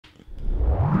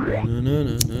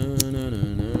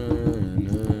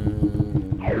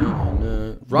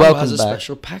Rob has a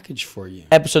special package for you.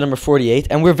 Episode number 48,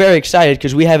 and we're very excited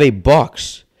because we have a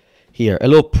box here, a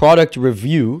little product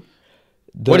review.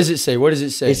 What does it say? What does it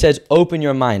say? It says open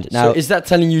your mind. Now, so is that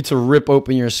telling you to rip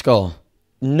open your skull?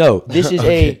 No, this is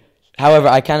okay. However,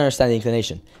 I can't understand the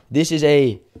inclination. This is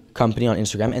a company on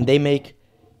Instagram, and they make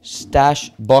stash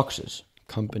boxes.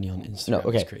 Company on Instagram. No,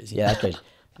 okay. That's crazy. Yeah, that's crazy.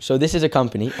 So this is a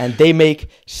company, and they make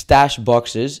stash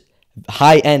boxes,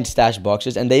 high-end stash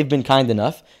boxes, and they've been kind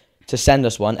enough to send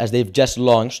us one as they've just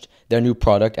launched their new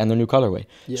product and their new colorway.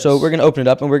 Yes. So we're going to open it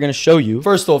up and we're going to show you.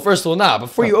 First of all,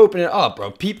 before you open it up, bro,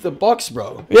 peep the box,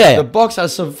 bro. Yeah. The box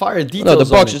has some fire details. No, the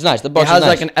box is nice. The box has is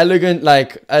nice.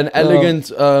 like an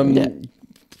elegant,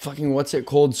 fucking, what's it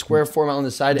called? Square format on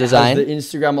the side. Design. It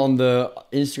has the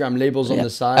Instagram labels on the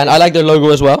side. And I like their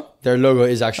logo as well. Their logo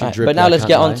is actually drippy. But now let's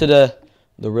get on to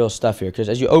the real stuff here. Because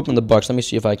as you open the box, let me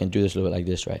see if I can do this a little bit like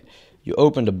this, right? You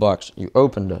open the box. You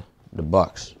open the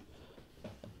box.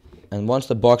 And once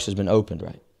the box has been opened,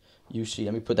 right, you see,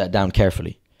 let me put that down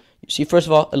carefully. You see, first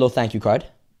of all, a little thank you card.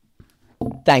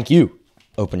 Thank you.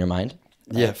 Open your mind.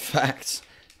 Yeah, facts.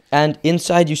 And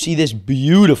inside you see this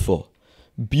beautiful,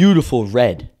 beautiful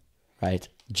red, right?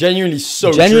 Genuinely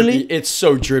drippy. It's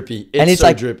so drippy. It's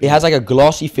so drippy. It has like a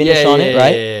glossy finish on it,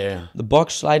 right? Yeah. The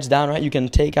box slides down, right? You can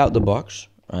take out the box,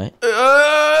 right?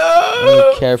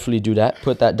 Let me carefully do that.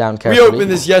 Put that down carefully. We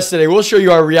opened this yesterday. We'll show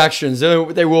you our reactions.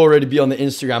 They will already be on the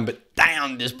Instagram, but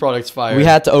damn, this product's fire. We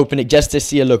had to open it just to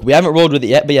see a look. We haven't rolled with it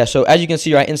yet, but yeah. So as you can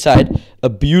see right inside, a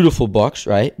beautiful box,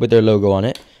 right, with their logo on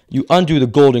it. You undo the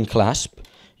golden clasp.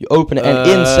 You open it, and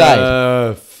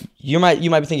inside, you might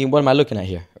be thinking, what am I looking at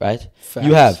here, right? Facts.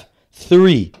 You have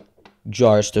 3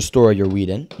 jars to store your weed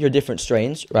in, your different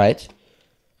strains, right?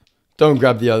 Don't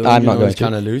grab the other one. I'm not going to. It's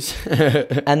kind of loose.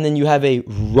 And then you have a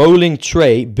rolling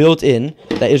tray built in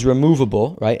that is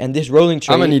removable, right? And this rolling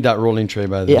tray... I'm going to need that rolling tray,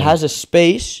 by the way. It has a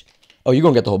space... Oh, you're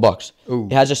going to get the whole box. Ooh.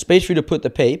 It has a space for you to put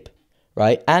the pape,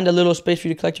 right? And a little space for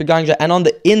you to collect your ganja. And on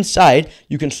the inside,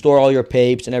 you can store all your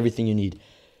papes and everything you need.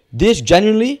 This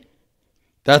genuinely...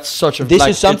 That's such a... This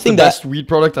is something it's the best weed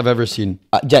product I've ever seen.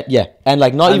 Yeah. And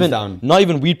like not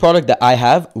even weed product that I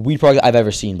have, weed product I've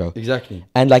ever seen, bro. Exactly.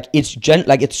 And like it's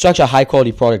such a high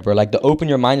quality product, bro. Like the open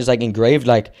your mind is like engraved.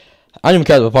 Like I don't even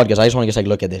care about the podcast. I just want to just like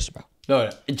look at this, bro. No,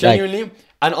 genuinely. Like,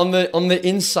 and on the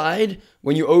inside,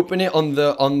 when you open it on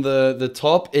the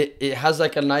top, it has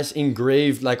like a nice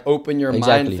engraved like open your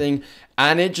mind thing.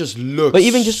 And it just looks But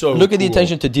even just so look at the cool.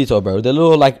 attention to detail, bro. The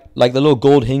little like the little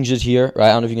gold hinges here, right?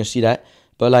 I don't know if you can see that.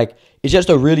 But like it's just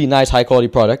a really nice high quality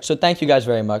product. So thank you guys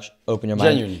very much. Open your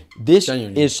mind. Genuinely. This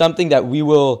is something that we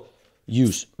will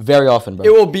use very often, bro.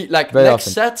 It will be like very next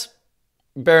often. set.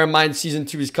 Bear in mind, season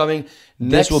 2 is coming. This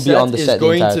Next will be on the set is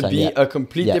going the to be a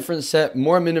complete different set,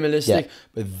 more minimalistic.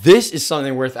 But this is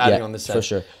something worth adding on the set for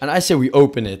sure. And I say we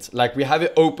open it, like we have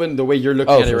it open the way you're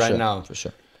looking at it right now. For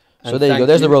sure. So there you go.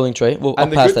 There's the rolling tray. I'll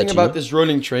the pass good that thing to about you. this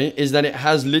rolling tray is that it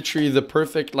has literally the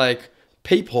perfect like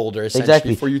pape holder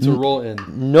essentially for you to roll in.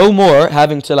 No more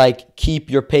having to like keep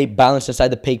your pape balanced inside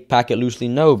the pape packet loosely.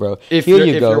 No, bro. If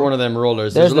you're one of them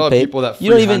rollers, there's a lot of people that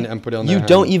freehand and put it on their hand.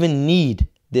 You don't even need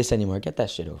this anymore. Get that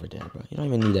shit over there, bro. You don't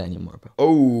even need that anymore, bro.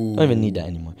 Oh. Don't even need that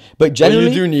anymore. But generally,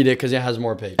 you do need it because it has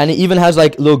more pape. And it even has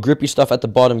like little grippy stuff at the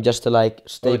bottom just to like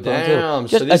stay put on.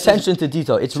 Just attention to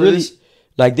detail. It's really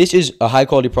like this is a high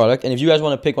quality product. And if you guys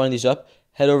want to pick one of these up,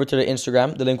 head over to the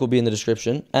Instagram. The link will be in the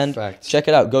description. And check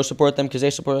it out. Go support them because they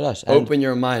supported us. And open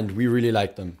your mind. We really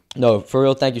like them. No, for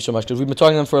real, thank you so much. Because we've been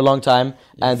talking to them for a long time.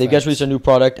 And they just released a new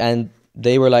product. And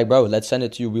they were like, bro, let's send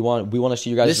it to you. We want to see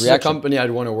you guys' reaction. This is a company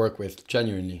I'd want to work with,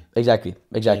 genuinely. Exactly.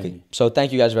 Genuinely. So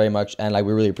thank you guys very much. And like,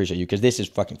 we really appreciate you because this is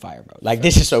fucking fire, bro. Like,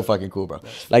 this is so fucking cool, bro.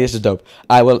 Like, this is dope.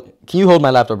 Can you hold my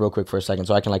laptop real quick for a second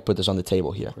so I can like put this on the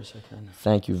table here? Of course I can.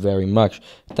 Thank you very much.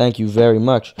 Thank you very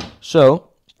much. So...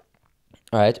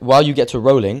 All right, while you get to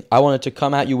rolling, I wanted to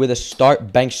come at you with a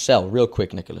start bench sell real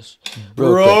quick, Nicholas.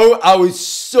 Bro, I was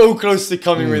so close to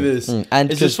coming with this.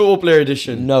 And is this football player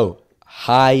edition? No,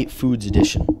 high foods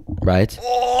edition, right?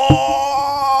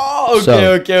 Oh,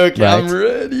 okay, right? I'm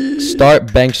ready.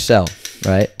 Start bench sell,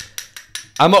 right?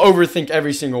 I'm going to overthink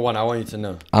every single one. I want you to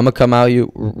know. I'm going to come at you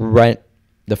right.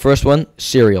 The first one,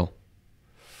 cereal.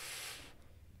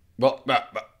 Well,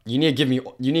 you need to give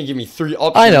me 3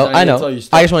 options. I know. I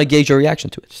just want to gauge your reaction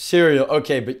to it. Cereal,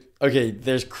 okay.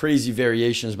 There's crazy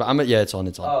variations, but it's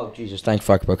on. Oh Jesus, thank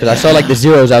fuck, bro. Because I saw like the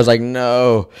zeros, I was like,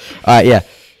 no. All right, yeah.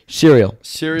 Cereal.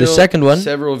 The second one.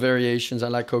 Several variations. I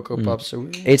like Cocoa Pops. So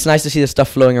it's nice to see the stuff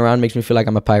flowing around. Makes me feel like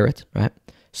I'm a pirate, right?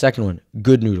 Second one,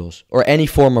 good noodles or any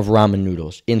form of ramen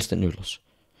noodles, instant noodles.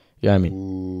 Yeah, I mean.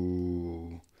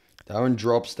 Ooh. That one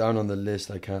drops down on the list,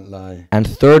 I can't lie. And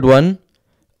third one,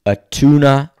 a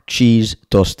tuna cheese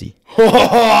toasty.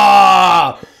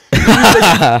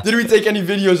 Did we take any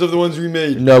videos of the ones we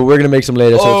made? No, we're going to make some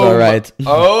later, so it's all right.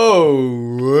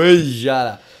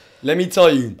 Yeah. Let me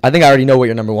tell you. I think I already know what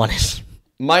your number one is.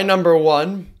 My number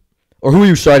one. Or who are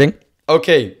you starting?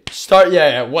 Okay, start.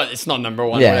 Yeah. What? It's not number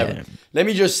one. Yeah, whatever. Yeah. Let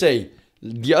me just say,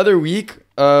 the other week,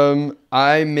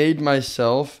 I made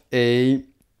myself a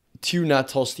tuna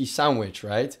toasty sandwich,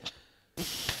 right?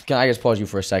 Can I just pause you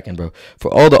for a second, bro?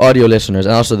 For all the audio listeners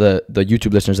and also the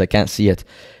YouTube listeners that can't see it,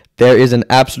 there is an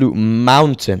absolute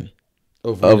mountain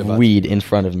of weed in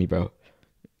front of me, bro.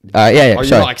 Yeah. Are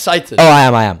you not excited? Oh,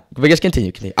 I am. But just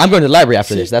continue. I'm going to the library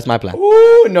after this. That's my plan.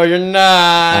 Ooh, no, you're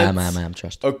not. I am.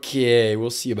 Trust. Okay, we'll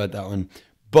see about that one.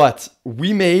 But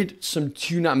we made some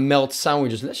tuna melt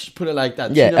sandwiches. Let's just put it like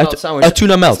that. Yeah, tuna melt sandwich. A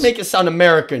tuna melt. Let's make it sound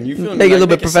American. You feel me? Make it a little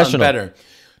bit professional. Better.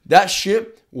 That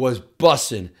shit was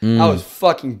bussin'. I was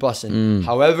fucking bussin'.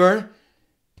 However,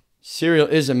 cereal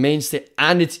is a mainstay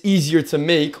and it's easier to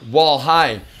make while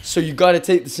high. So you got to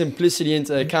take the simplicity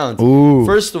into account. Ooh.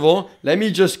 First of all, let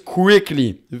me just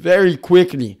very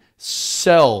quickly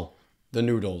sell the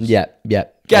noodles. Yeah.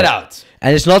 Get out.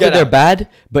 And it's not that they're bad,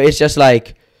 but it's just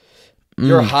like...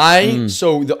 You're high,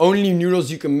 so the only noodles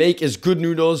you can make is good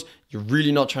noodles. You're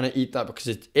really not trying to eat that because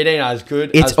it ain't as good.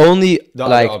 It's as only the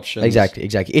like other options. Exactly.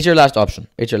 It's your last option.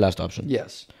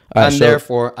 Yes, and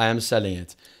therefore I am selling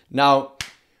it now.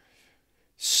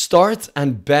 Start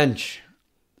and bench.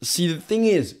 See, the thing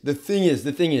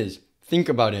is. Think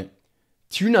about it.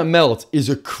 Tuna melt is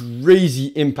a crazy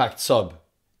impact sub.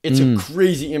 It's a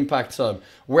crazy impact sub.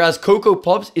 Whereas Cocoa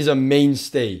Pops is a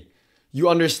mainstay. You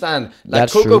understand? Like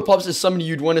That's Cocoa true. Pops is something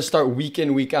you'd want to start week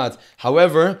in, week out.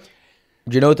 However,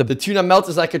 do you know what the tuna melt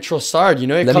is like a Trossard, you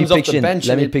know? It comes off the bench.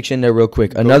 Let me pitch in there real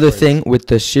quick. Another thing with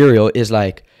the cereal is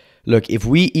like, look, if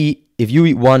you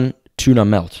eat one tuna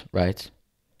melt, right?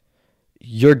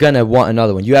 You're going to want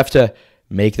another one. You have to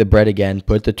make the bread again,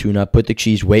 put the tuna, put the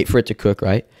cheese, wait for it to cook,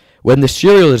 right? When the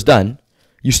cereal is done,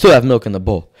 you still have milk in the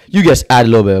bowl. You just add a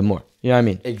little bit more. You know what I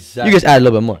mean? Exactly. You just add a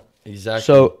little bit more. Exactly.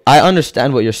 So I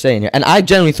understand what you're saying here, and I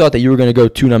genuinely thought that you were gonna go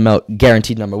tuna melt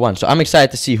guaranteed number one. So I'm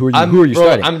excited to see who are you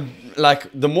starting. I'm like,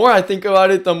 the more I think about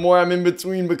it, the more I'm in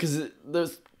between because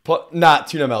there's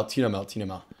tuna melt.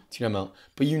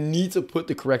 But you need to put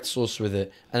the correct sauce with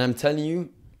it, and I'm telling you,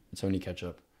 it's only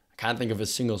ketchup. I can't think of a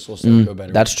single sauce that would go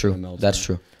better. That's true. Melt, That's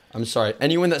true. I'm sorry.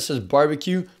 Anyone that says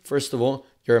barbecue, first of all,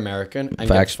 you're American and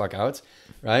get the fuck out,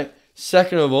 right?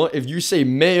 Second of all, if you say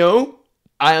mayo,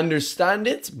 I understand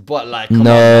it, but like, come on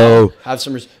now, have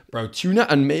some bro. Tuna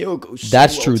and mayo go so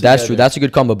That's well true. together. That's true. That's a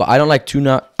good combo. But I don't like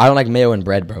tuna. I don't like mayo and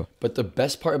bread, bro. But the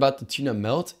best part about the tuna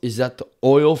melt is that the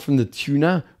oil from the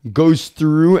tuna goes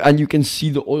through, and you can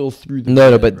see the oil through the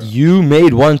bread, But bro. you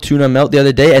made one tuna melt the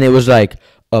other day, and it was like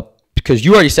because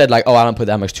you already said like, oh, I don't put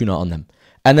that much tuna on them,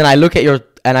 and then I look at your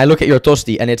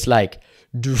toasty, and it's like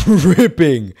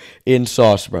dripping in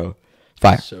sauce, bro.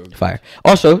 Fire. So fire.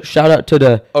 Also, shout out to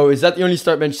the... Oh, is that the only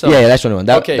start bench sell? Yeah, that's the only one.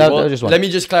 Okay, that well, was just one. Let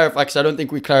me just clarify, because I don't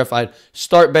think we clarified.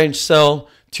 Start bench sell,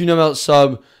 tuna melt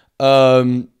sub,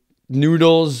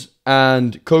 noodles,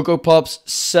 and Cocoa Pops.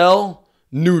 Sell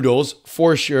noodles,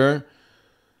 for sure.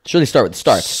 Should really start with the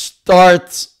start.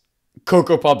 Start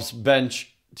Cocoa Pops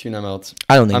bench, tuna melt.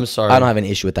 I'm sorry. I don't have any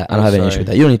issue with that. I don't have any issue with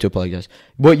that. You don't need to apologize.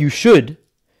 What you should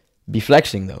be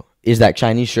flexing, though, is that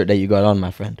Chinese shirt that you got on, my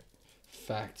friend.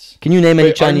 Facts. Can you name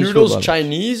any Chinese food? Are noodles footballers?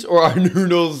 Chinese or are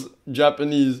noodles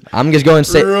Japanese? I'm just going to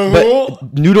say,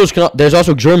 but noodles there's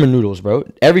also German noodles, bro.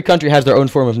 Every country has their own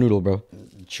form of noodle, bro.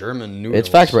 German noodles. It's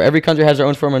facts, bro. Every country has their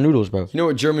own form of noodles, bro. You know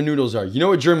what German noodles are? You know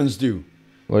what Germans do?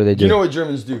 What do they do? You know what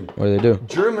Germans do? What do they do?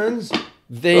 Germans,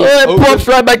 it pops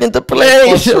right back into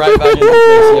place.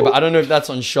 Yeah, but I don't know if that's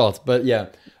on shot, but yeah.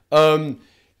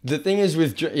 The thing is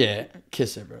with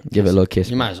kiss it, bro. Give it a little kiss.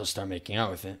 You might as well start making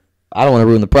out with it. I don't want to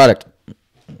ruin the product.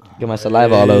 Get my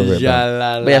saliva all over it,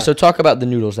 bro. But yeah, so talk about the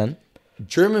noodles then.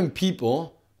 German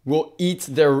people will eat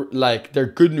their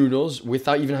good noodles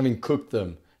without even having cooked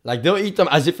them. Like, they'll eat them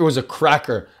as if it was a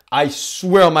cracker. I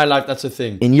swear on my life, that's a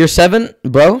thing. In year 7,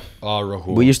 bro,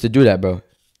 Rahul. we used to do that, bro.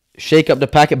 Shake up the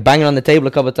packet, bang it on the table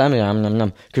a couple of times.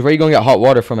 Because where are you going to get hot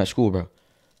water from at school, bro?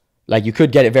 Like, you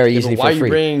could get it very easily for free. Why are you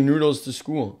bringing noodles to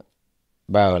school?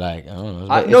 Bro, like, I don't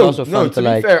know. It's also fun to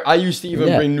be fair, I used to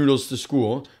even bring noodles to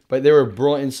school, but they were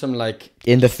brought in some, like...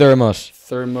 in the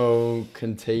thermo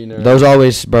container. Those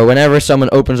always, bro, whenever someone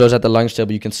opens those at the lunch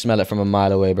table, you can smell it from a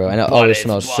mile away, bro. And it always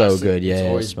smells so good.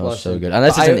 Yeah, it smells so good.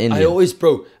 Unless it's in India. I always,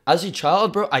 bro, as a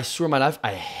child, bro, I swear my life,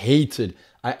 I hated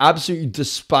I absolutely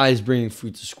despise bringing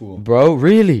food to school. Bro,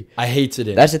 really? I hated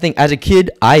it. That's the thing. As a kid,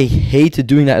 I hated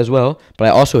doing that as well, but I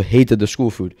also hated the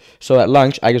school food. So at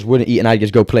lunch, I just wouldn't eat and I'd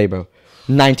just go play, bro.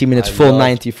 90 minutes, full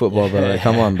 90 football, bro. Like,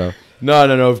 come on, bro.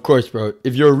 No, of course, bro.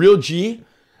 If you're a real G,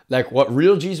 like what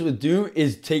real Gs would do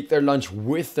is take their lunch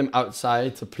with them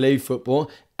outside to play football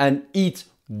and eat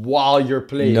while you're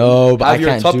playing. No, but have I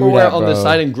can't your do Tupperware that, on the bro.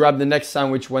 side and grab the next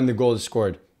sandwich when the goal is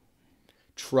scored.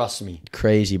 Trust me.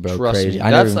 Crazy, bro. Trust Crazy. me.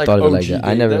 I never That's even thought of it like OG, that. I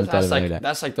dude. never even thought of it like like that.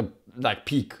 That's like the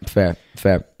peak. Fair.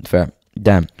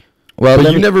 Damn. Well,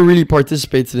 But you never really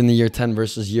participated in the year 10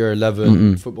 versus year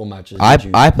 11 football matches. Did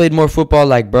you? I played more football,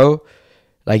 like, bro,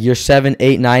 like year 7,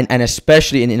 8, 9, and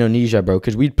especially in Indonesia, bro,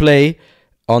 because we'd play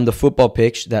on the football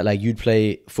pitch that, like, you'd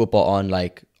play football on,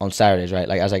 like, on Saturdays, right?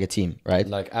 Like, as, like, a team, right?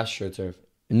 Like AstroTurf.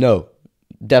 No,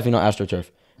 definitely not AstroTurf.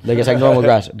 Like, it's like normal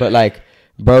grass. But, like,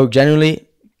 bro, genuinely,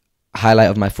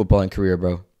 highlight of my footballing career,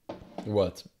 bro.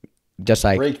 What? Just,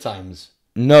 like... Break times.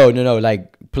 No,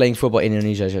 like, playing football in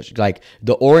Indonesia is just, like,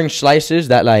 the orange slices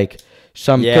that, like,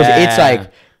 some... Because it's,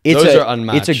 like... Those are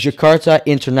unmatched. It's a Jakarta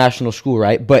international school,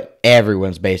 right? But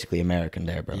everyone's basically American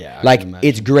there, bro. Yeah, like,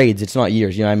 it's grades. It's not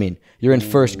years. You know what I mean? You're in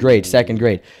first grade, second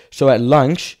grade. So at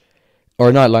lunch,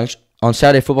 or not lunch, on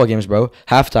Saturday football games, bro,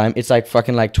 halftime, it's like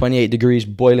fucking like 28 degrees,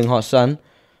 boiling hot sun.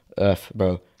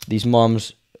 Bro, these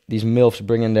moms, these MILFs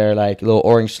bringing their like little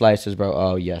orange slices, bro.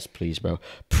 Oh, yes, please, bro.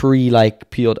 Like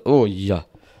peeled. Oh, yeah.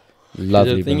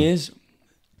 Lovely, The thing bro. is,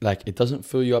 like, it doesn't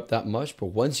fill you up that much, but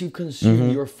once you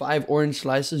consume your 5 orange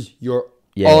slices, you're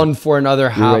on for another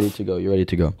half. You're ready to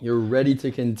go. You're ready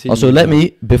to continue. Also, let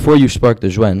me, before you spark the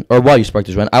Zwen, or while you spark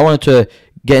the Zwen, I wanted to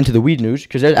get into the weed news,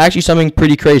 because there's actually something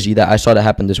pretty crazy that I saw that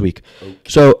happened this week. Okay.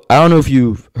 So, I don't know if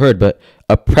you've heard, but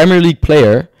a Premier League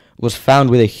player was found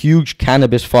with a huge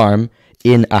cannabis farm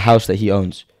in a house that he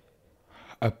owns.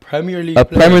 A Premier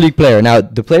League player. Now,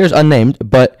 the player's unnamed,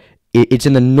 but it's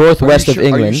in the northwest of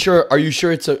England. Are you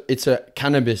sure it's a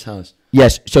cannabis house?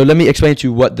 Yes. So let me explain to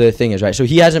you what the thing is, right? So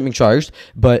he hasn't been charged,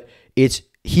 but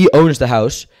he owns the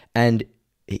house and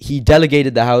he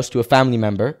delegated the house to a family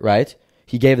member, right?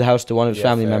 He gave the house to one of his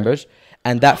family members,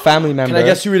 and that family member. Can I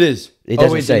guess who it is? It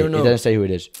doesn't say. It doesn't say who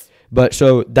it is. But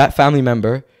so that family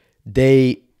member,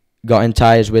 they got in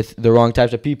ties with the wrong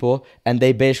types of people, and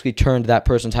they basically turned that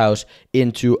person's house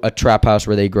into a trap house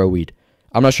where they grow weed.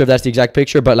 I'm not sure if that's the exact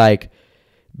picture, but like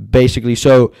basically,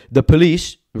 so the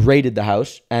police raided the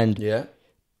house, and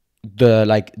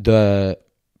the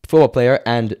football player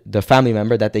and the family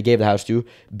member that they gave the house to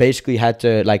basically had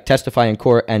to like testify in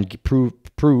court and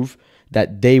prove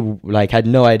that they like had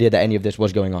no idea that any of this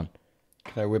was going on.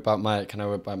 Can I whip out my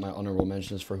honorable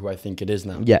mentions for who I think it is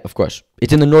now? Yeah, of course.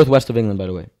 It's in the northwest of England, by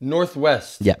the way.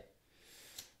 Northwest. Yeah.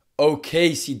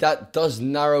 Okay, see, that does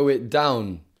narrow it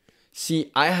down.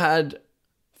 See, I had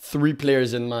 3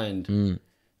 players in mind.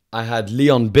 I had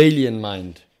Leon Bailey in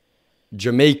mind,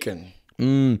 Jamaican.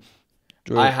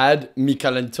 I had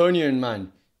Michael Antonio in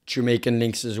mind, Jamaican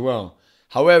links as well.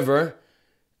 However,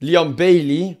 Leon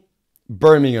Bailey,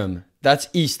 Birmingham. That's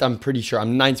East, I'm pretty sure.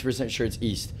 I'm 90% sure it's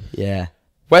East. Yeah.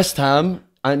 West Ham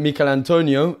and Michael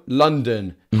Antonio,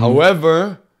 London.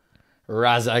 However,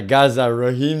 Razagaza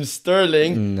Raheem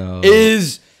Sterling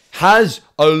has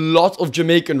a lot of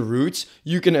Jamaican roots.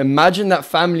 You can imagine that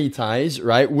family ties,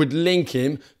 right, would link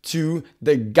him to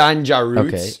the ganja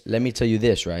roots. Okay, let me tell you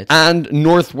this, right? And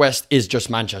Northwest is just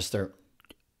Manchester.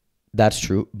 That's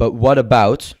true. But what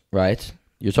about, right?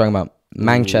 You're talking about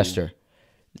Manchester.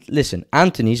 Listen,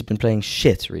 Anthony's been playing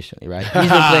shit recently, right? He's been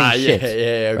playing shit,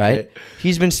 okay. right?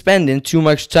 He's been spending too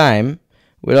much time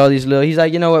with all these little... He's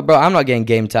like, you know what, bro? I'm not getting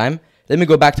game time. Let me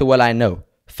go back to what I know.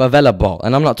 Favela ball.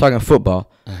 And I'm not talking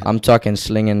football. I'm talking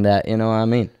slinging that, you know what I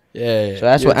mean? Yeah. So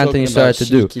that's what Anthony started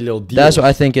to do. That's what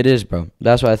I think it is, bro.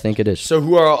 That's what I think it is. So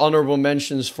who are our honorable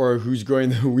mentions for who's growing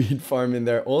the weed farm in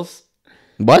there? Us?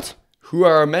 What? Who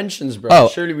are our mentions, bro? Oh,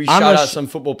 surely we shout out some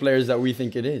football players that we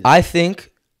think it is. I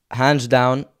think, hands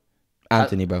down,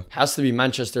 Anthony, bro. Has to be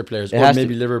Manchester players or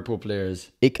maybe Liverpool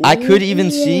players. I could even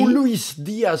see Luis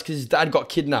Diaz because his dad got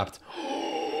kidnapped.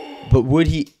 But would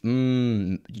he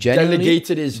genuinely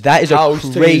delegated his that is house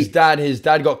a to his dad? His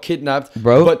dad got kidnapped,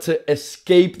 bro. But to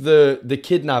escape the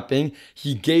kidnapping,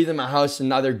 he gave them a house, and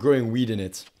now they're growing weed in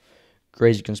it.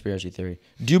 Crazy conspiracy theory.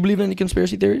 Do you believe in any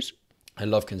conspiracy theories? I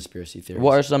love conspiracy theories.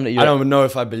 What are some that you? I don't know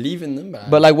if I believe in them,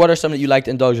 but like, what are some that you like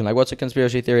to indulge in? Like, what's a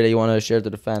conspiracy theory that you want to share to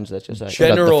the fans? That's just like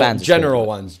general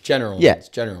ones.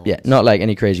 Yeah, not like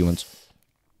any crazy ones.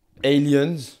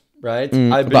 Aliens, right?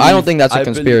 But I don't think that's a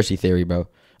conspiracy theory, bro.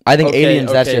 I think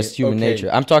aliens, that's just human nature.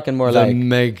 I'm talking more like...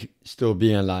 Meg still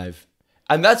being alive.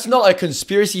 And that's not a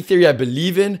conspiracy theory I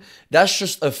believe in. That's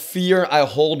just a fear I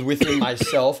hold within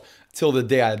myself till the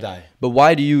day I die. But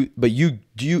why do you? But you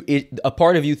do you? A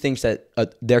part of you thinks that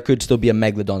there could still be a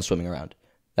megalodon swimming around.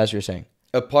 That's what you're saying.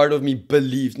 A part of me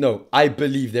believes. No, I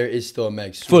believe there is still a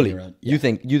Meg Fully. swimming around. You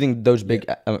think those big?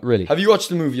 Really? Have you watched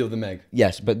the movie of the Meg?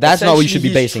 Yes, but that's not what you should be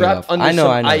Essentially, basing he's it trapped off. under I know.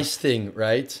 some I know. ice thing,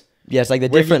 right? Yes, like the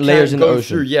Where he different can't layers in the go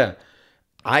ocean. through, yeah.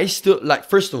 I still like.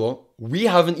 First of all, we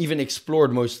haven't even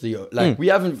explored most of the like. We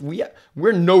haven't.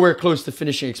 We're nowhere close to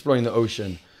finishing exploring the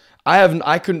ocean.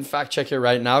 I couldn't fact check it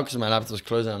right now because my laptop was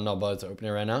closed and I'm not bothered to open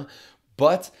it right now.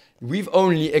 But we've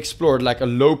only explored like a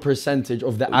low percentage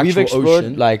of the actual We've explored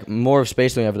ocean. like more of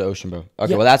space than we have of the ocean, bro.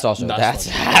 Okay, Yeah, well that's also that's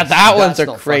that one's a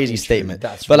not crazy fucking true. statement.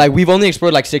 That's But true. like we've only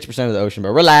explored like 6% of the ocean,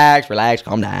 bro. Relax,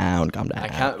 calm down.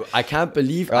 I can't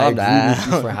believe I Calm agree with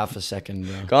you down. for half a second,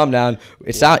 bro. Calm down.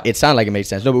 It sounded like it made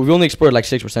sense. No, but we've only explored like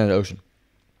 6% of the ocean.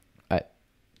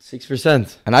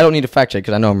 6%. And I don't need to fact check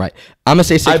because I know I'm right. I'm gonna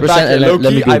say 6%. I back it. And let me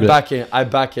Low-key, Google it. I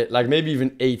back it. Like maybe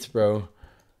even 8, bro.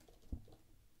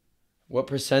 What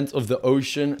percent of the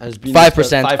ocean has been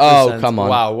 5%. 5%. Oh, come on.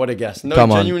 Wow, what a guess. No,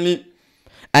 Come on. genuinely.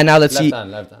 And now let's see.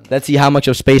 Left hand. Let's see how much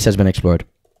of space has been explored.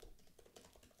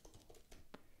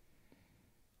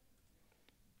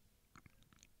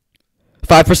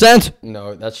 %.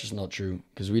 No, that's just not true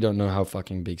because we don't know how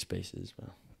fucking big space is, bro.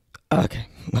 Okay.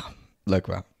 Look,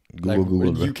 bro. Like,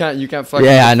 Google, bro. you can't fucking.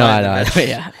 Yeah, I know. define it.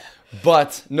 Yeah.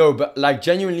 But like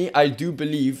genuinely, I do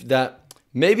believe that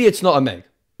maybe it's not a Meg.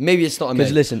 Maybe it's not a Meg.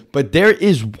 Because listen, but there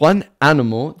is one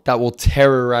animal that will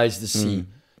terrorize the sea.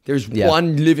 There's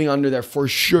one living under there for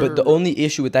sure. but the only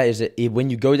issue with that is that when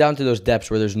you go down to those depths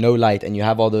where there's no light and you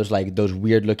have all those like those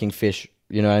weird looking fish,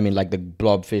 you know what I mean, like the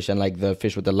blob fish and like the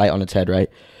fish with the light on its head, right?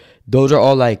 Those are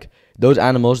all like those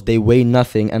animals. They weigh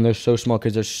nothing and they're so small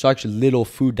because there's such little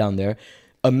food down there.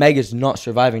 A Meg is not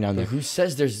surviving down there. Who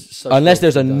says there's such Unless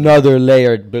there's another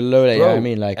layer below that, you know what I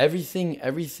mean? Like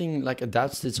everything like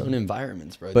adapts to its own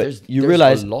environment, bro. But There's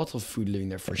realize a lot of food living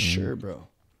there for sure, bro.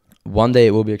 one day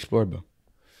it will be explored, bro.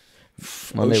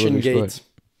 Ocean Gate.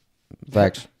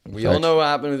 Facts. We all know what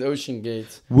happened with Ocean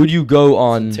Gate. Would you go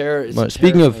on? It's a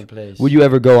Speaking of, terrifying place. would you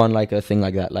ever go on like a thing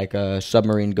like that, like a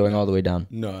submarine going all the way down?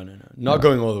 No. Not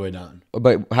going all the way down.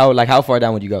 But how far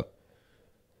down would you go?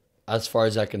 As far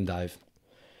as I can dive.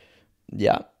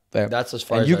 Yeah, fair. That's as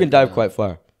far and as you I can dive quite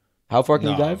far. How far can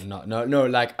you dive? No.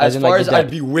 Like As as in, far like, as the I'd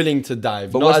depth. be willing to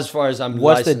dive, But not as far as I'm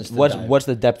licensed to dive. What's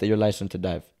the depth that you're licensed to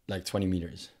dive? Like 20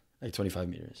 meters, like 25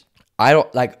 meters. I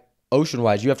don't like ocean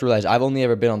wise. You have to realize I've only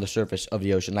ever been on the surface of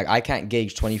the ocean. Like I can't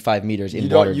gauge 25 meters in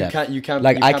water depth. You can't.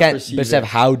 Like you I can't perceive perceive it.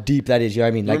 how deep that is. You know what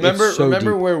I mean? Like it's so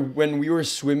remember deep. when we were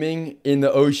swimming in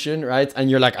the ocean, right? And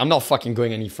you're like, I'm not fucking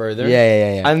going any further.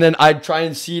 Yeah. And then I'd try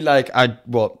and see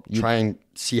try and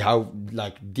see how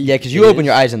like deep. Yeah, because you open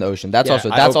your eyes in the ocean. That's Yeah,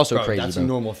 also bro, crazy, That's bro. a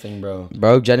normal thing, bro.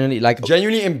 Bro, genuinely,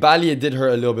 Genuinely in Bali, it did hurt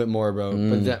a little bit more, bro.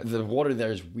 But the water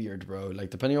there is weird, bro. Like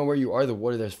depending on where you are, the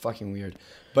water there is fucking weird.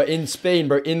 But in Spain,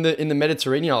 bro, in the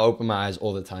Mediterranean, I'll open my eyes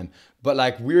all the time. But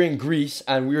like we're in Greece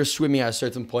and we were swimming at a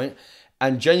certain point,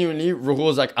 and genuinely, Rahul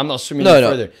was like, I'm not swimming any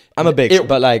further. I'm a bitch,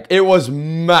 but like it was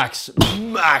max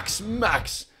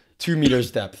 2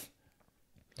 meters depth,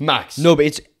 max. no, but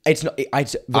it's not.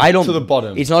 I don't to the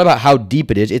bottom. It's not about how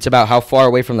deep it is. It's about how far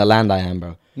away from the land I am,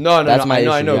 bro. No, That's my I issue,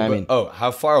 know. you know what I But, mean? oh,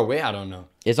 how far away? I don't know.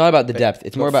 It's not about the depth.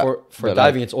 It's more about for but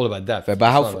diving. It's all about depth. But It's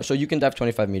how? not about So you can dive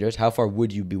 25 meters. How far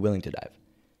would you be willing to dive?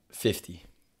 50.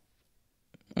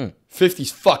 50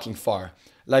 is fucking far.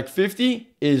 Like 50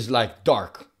 is like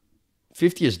dark.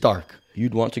 50 is dark.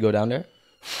 You'd want to go down there?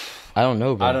 I don't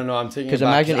know, bro. I don't know. I'm taking it Because back.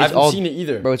 imagine I it's haven't all seen it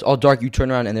either. bro. It's all dark. You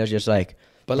turn around and there's just like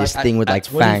this thing with like at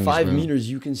 25 fangs, bro. meters,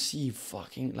 you can see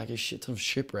fucking like a shit ton of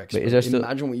shipwrecks. But Bro. is there still-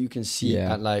 Imagine what you can see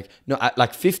Yeah. at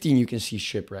like 15, you can see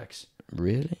shipwrecks.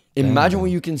 Really? Imagine Damn.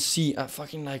 what you can see at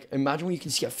imagine what you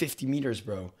can see at 50 meters,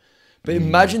 bro. But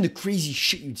imagine the crazy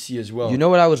shit you'd see as well. You know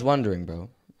what I was wondering, bro?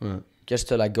 Just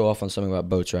to like go off on something about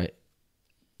boats, right?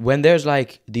 When there's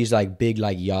like these like big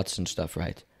like yachts and stuff,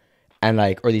 right? And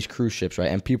like or these cruise ships, right?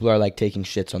 And people are like taking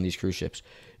shits on these cruise ships.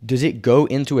 Does it go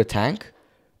into a tank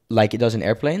like it does in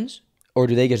airplanes? Or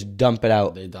do they just dump it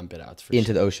out They dump it out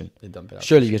into the ocean? They dump it out.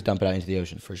 Surely you just dump it out into the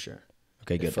ocean. For sure.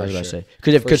 Okay, good. For That's what I sure.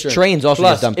 say. Because trains also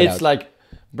Plus, just dump it out. it's like,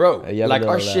 bro, You have a like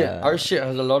our little, shit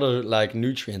has a lot of like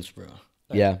nutrients, bro.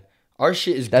 Like, yeah. Our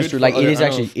shit is That's good true. for Like, it other is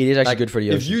actually- animals. it is actually Like, good for the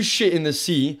If ocean. you shit in the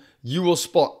sea, you will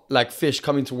spot like fish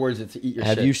coming towards it to eat your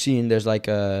Have shit. you seen? There's like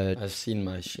a I've seen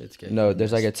my shit. no.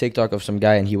 There's like a TikTok of some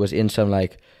guy and he was in some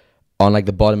like on like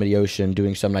the bottom of the ocean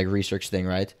doing some like research thing,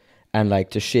 right? And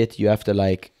like to shit, you have to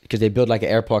like because they build like an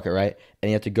air pocket, right? And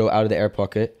you have to go out of the air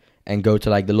pocket and go to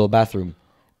like the little bathroom.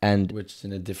 and which is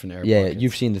in a different air yeah, pocket.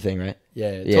 you've seen the thing, right?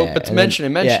 Yeah. But to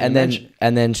mention it,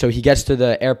 and then so he gets to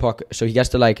the air pocket. So he gets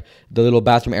to like the little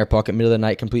bathroom air pocket, middle of the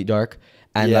night, complete dark,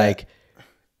 and like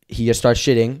he just starts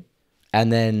shitting,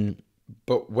 and then.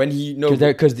 But when he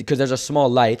because there's a small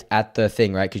light at the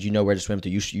thing, right? Because you know where to swim to.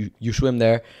 You swim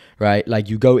there, right? Like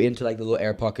you go into like the little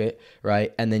air pocket,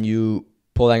 right? And then you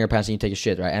pull down your pants and you take a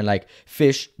shit, right? And like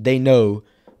fish, they know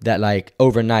that like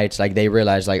overnight, like they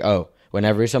realize like, oh,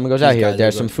 whenever someone goes out here,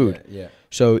 there's some food. Yeah.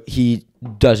 So he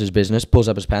does his business, pulls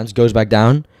up his pants, goes back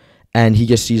down, and he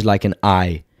just sees like an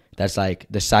eye that's like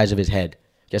the size of his head,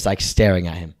 just like staring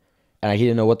at him. And he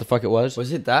didn't know what the fuck it was.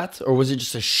 Was it that? Or was it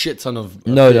just a shit ton of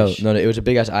No. fish? It was a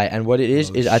big ass eye. And what it is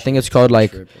I think it's called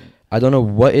like, I don't know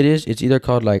what it is. It's either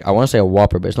called like, I want to say a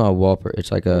Whopper, but it's not a Whopper.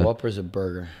 It's like a Whopper is a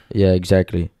burger. Yeah,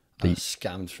 exactly. I was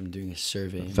scammed from doing a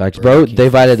survey. Facts, bro. They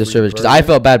violated the service. Because I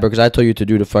felt bad, bro, because I told you to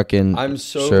do the fucking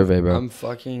survey, bro. I'm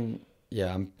fucking,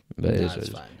 yeah, it's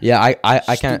fine. Yeah,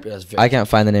 I can't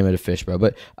find the name of the fish, bro.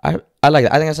 But I like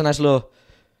it. I think that's a nice little,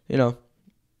 you know,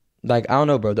 like, I don't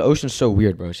know, bro. The ocean's so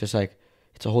weird, bro. It's just like,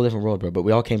 it's a whole different world, bro. But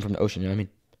we all came from the ocean, you know what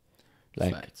I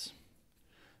mean? Like,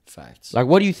 Facts. Like,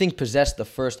 what do you think possessed the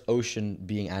first ocean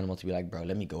being animal to be like, bro,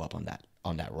 let me go up on that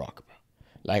rock, bro?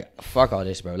 Like, fuck all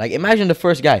this, bro. Like, imagine the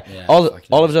first guy. Yeah, all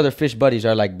of his other fish buddies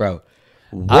are like, bro,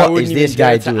 what is this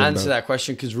guy doing, bro? I wouldn't answer that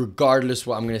question because regardless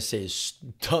what I'm going to say is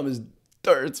dumb as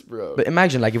dirt, bro. But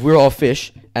imagine, like, if we were all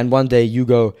fish and one day you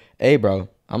go, hey, bro,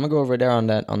 I'm gonna go over there on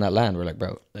that land. We're like,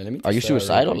 bro, are you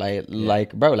suicidal?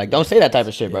 Like, bro, like, don't say that type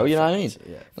of shit, bro. You know what I mean?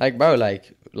 Yeah. Like, bro,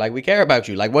 like we care about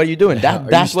you. Like, what are you doing?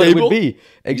 That's what it would be.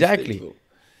 Exactly.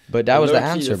 But that was the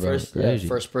answer, bro.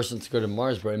 First person to go to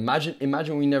Mars, bro.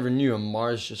 Imagine we never knew, and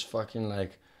Mars just fucking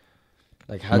like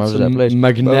had Mars some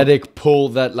magnetic pull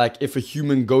that like if a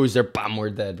human goes there, bam, we're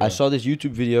dead, bro. I saw this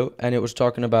YouTube video and it was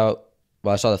talking about.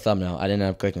 Well, I saw the thumbnail. I didn't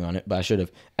end up clicking on it, but I should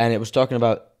have. And it was talking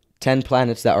about 10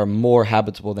 planets that are more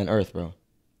habitable than Earth, bro.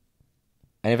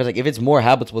 And if it's more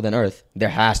habitable than Earth, there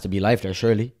has to be life there,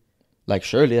 surely. Like,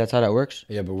 surely that's how that works.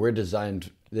 Yeah, but we're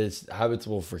designed. It's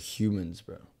habitable for humans,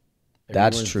 bro.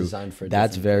 That's true.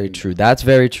 That's very true. That's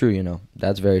very true. You know,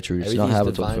 that's very true. It's not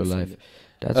habitable for life.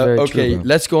 That's very true. Okay,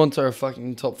 let's go on to our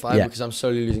fucking top 5 because I'm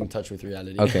slowly losing touch with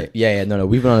reality. Okay. Yeah. No.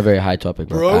 We've been on a very high topic,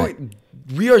 bro.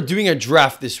 We are doing a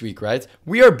draft this week, right?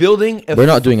 We are building We're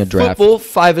not doing a draft. Football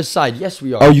 5-a-side. Yes,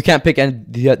 we are. Oh, you can't pick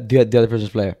the other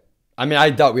person's player. I mean, I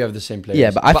doubt we have the same players.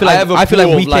 Yeah, but I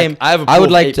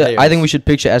think we should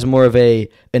picture it as more of an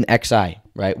XI,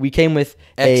 right? We came with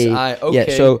XI, okay. Yeah,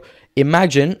 so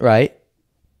imagine, right?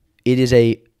 It is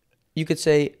you could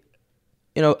say,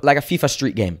 you know, like a FIFA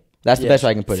Street game. That's the best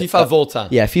way I can put it. FIFA Volta.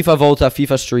 Yeah, FIFA Volta,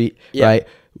 FIFA Street, right?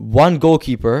 1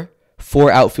 goalkeeper,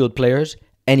 4 outfield players,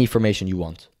 any formation you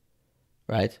want,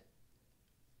 right?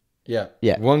 Yeah.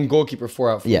 1 goalkeeper,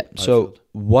 4 outfield. Yeah. So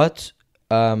what?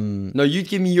 No, you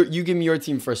give me your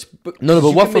team first. No,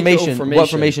 but what formation? What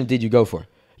formation did you go for?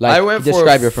 Like, I went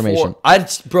describe your formation.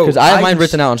 Because I have mine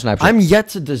written out on Snapchat. I'm yet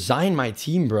to design my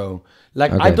team, bro.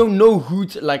 Like, okay. I don't know who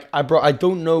to, like, I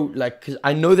don't know, like, because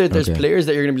I know that there's players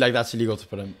that you're going to be like, that's illegal to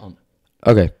put them on.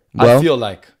 Okay. Well, I feel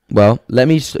like. Well,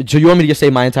 so you want me to just say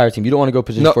my entire team? You don't want to go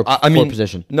position for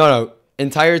position? No.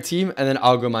 Entire team, and then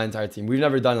I'll go my entire team. We've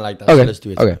never done it like that, so let's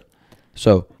do it. Okay.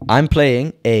 So, I'm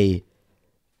playing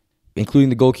including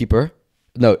the goalkeeper.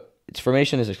 No, its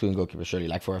formation is excluding goalkeeper, surely,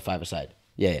 like 4 or 5-a-side.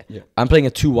 Yeah. I'm playing a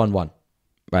 2-1-1,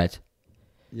 right?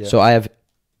 Yeah. So, I have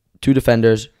 2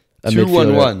 defenders, a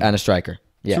midfielder, and a striker.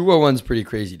 Yeah. 2-1-1 is pretty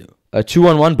crazy, though. A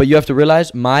 2-1-1, but you have to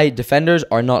realize my defenders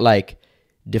are not like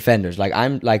defenders. Like,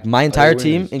 I'm like my entire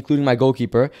team, including my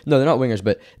goalkeeper. No, they're not wingers,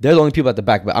 but they're the only people at the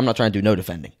back. But I'm not trying to do no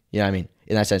defending. You know what I mean?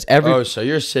 In that sense, so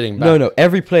you're sitting back. No.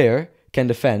 Every player can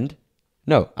defend.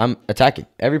 No, I'm attacking.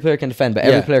 Every player can defend, but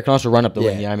every player can also run up the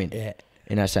wing. You know what I mean? Yeah.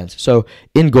 In that sense. So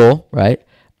in goal, right?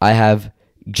 I have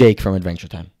Jake from Adventure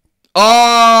Time.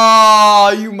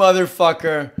 Oh, you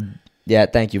motherfucker! Yeah,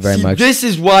 thank you very much. This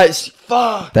is why.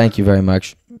 Fuck. Thank you very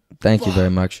much. Thank you very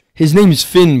much. His name is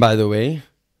Finn, by the way.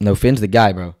 No, Finn's the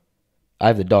guy, bro. I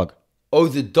have the dog. Oh,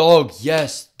 the dog.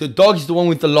 Yes, the dog is the one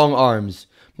with the long arms.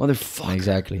 Motherfucker.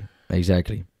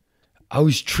 Exactly. I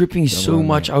was tripping so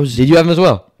much. Did you have him as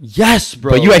well? Yes,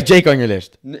 bro. But you had Jake on your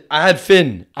list. I had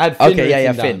Finn.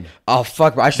 Finn. Oh,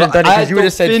 fuck, bro. I should have done it because you would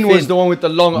have said Finn was the one with the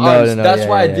long arms. That's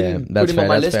why I didn't put him on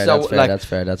my list. That's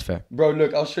fair. Bro,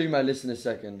 look, I'll show you my list in a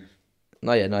second.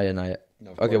 Not yet. No,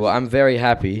 okay, well, I'm very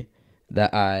happy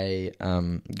that I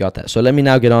got that. So let me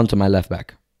now get on to my left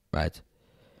back, right?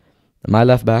 My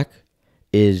left back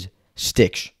is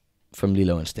Stitch from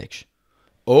Lilo and Stitch.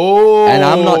 Oh, and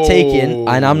I'm not taking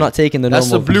the normal. That's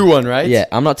the blue one, right? Yeah,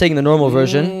 I'm not taking the normal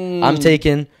version. I'm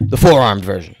taking the four-armed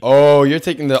version. Oh, you're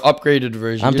taking the upgraded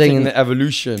version. I'm You're taking taking the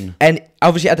evolution. And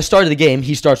obviously, at the start of the game,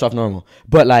 he starts off normal.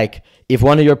 But like, if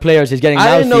one of your players is getting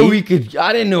mouthy, I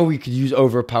didn't know we could use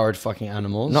overpowered fucking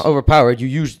animals. not overpowered, you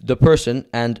use the person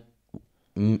and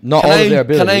not all of their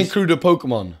abilities. Can I include a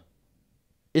Pokemon?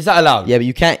 Is that allowed? Yeah, but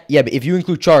you can't. Yeah, but if you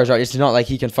include Charizard, it's not like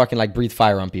he can fucking like breathe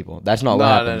fire on people. That's not what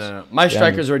happens. No. My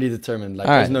striker's already determined. Like,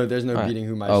 there's no beating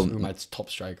who my top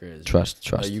striker is. Trust.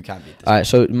 You can't beat this. All right,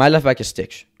 so my left back is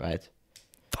Stitch, right?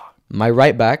 My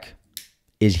right back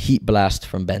is Heat Blast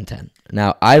from Ben 10.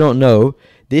 Now I don't know.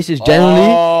 This is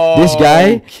generally this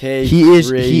guy. Okay, he is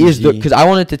the because I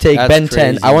wanted to take Ben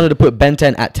 10. I wanted to put Ben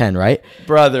 10 at 10, right?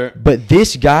 Brother. But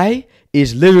this guy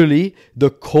is literally the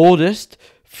coldest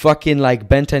fucking like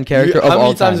Ben 10 character of all time. How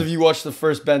many times have you watched the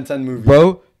first Ben 10 movie?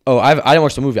 Bro, I didn't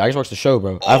watch the movie. I just watched the show,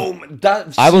 bro.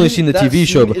 I've only seen the that TV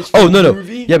show, bro. scene is Oh, from no. the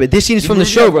movie? Yeah, but this scene is The from the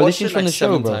movie, show, I've bro. This watched scene is it from the like show,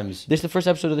 7 bro. times. This is the first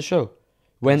episode of the show.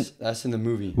 When That's in the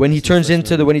movie. when he That's turns the into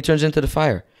first the movie.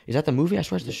 fire. Is that the movie? I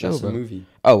swear it's the show, That's bro. the movie.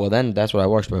 Oh, well then that's what I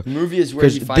watched, bro. The movie is where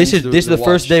he Because finds this is the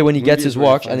first watch. day when he The gets movie his is where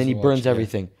he watch and finds then he the burns watch, yeah.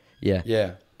 everything. Yeah. Yeah.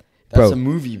 That's Bro. a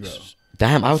movie, bro.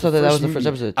 Damn, I thought that was the movie. first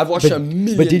episode. I've watched it a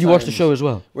million But did you watch the times. show as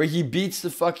well? Where he beats the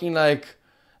fucking like,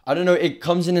 I don't know, it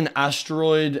comes in an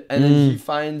asteroid and then he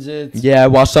finds it. Yeah,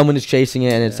 while someone is chasing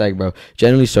it and it's like, bro,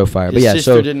 generally so fire. His But yeah,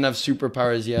 sister so didn't have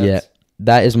superpowers yet. yeah,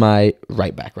 that is my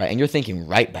right back, right? And you're thinking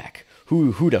right back.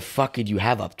 Who the fuck could you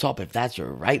have up top if that's your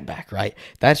right back, right?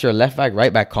 That's your left back,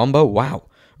 right back combo. Wow,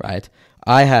 right?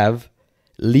 I have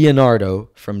Leonardo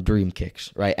from Dream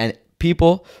Kicks, right? And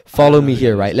people follow me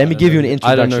here, right? Let me give you an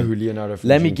introduction. I don't know who Leonardo from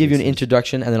Let me Dream give you an Kicks is.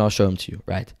 introduction and then I'll show him to you,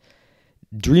 right?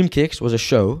 Dream Kicks was a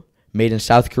show made in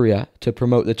South Korea to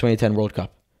promote the 2010 World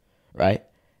Cup, right?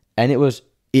 And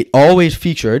it always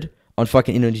featured on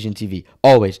fucking Indonesian TV.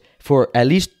 Always. For at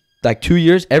least like 2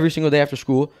 years, every single day after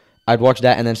school, I'd watch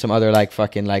that and then some other like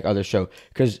fucking like other show.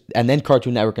 And then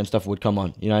Cartoon Network and stuff would come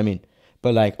on. You know what I mean?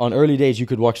 But like on early days, you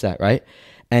could watch that, right?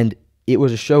 And it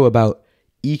was a show about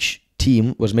each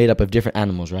team was made up of different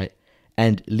animals, right?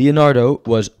 And Leonardo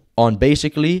was on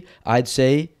basically, I'd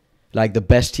say, like the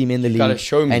best team in the league. Gotta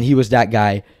show me. And he was that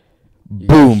guy.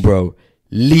 Boom, bro.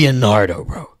 Leonardo,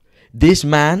 bro. This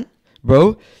man,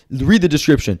 bro, read the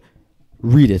description.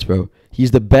 Read it, bro.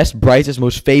 He's the best, brightest,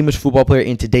 most famous football player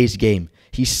in today's game.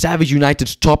 He's Savage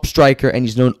United's top striker, and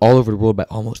he's known all over the world by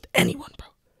almost anyone, bro.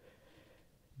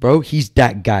 Bro, he's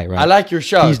that guy, right? I like your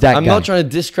shout. He's that I'm guy. not trying to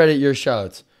discredit your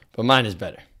shout, but mine is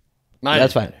better.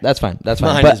 That's fine. That's fine.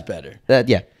 Mine But is better.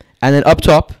 yeah. And then up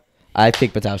top, I have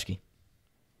Kick Patowski.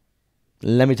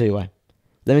 Let me tell you why.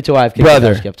 Let me tell you why I have Kick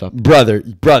Patowski up top. Brother.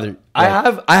 Right.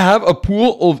 I have a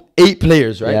pool of 8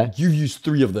 players, right? Yeah. You used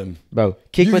 3 of them. Bro,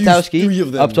 Kick You used Patowski 3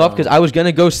 of them, up top bro. because I was going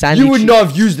to go Sandy. You would not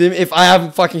have used him if I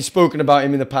haven't fucking spoken about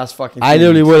him in the past fucking. I 3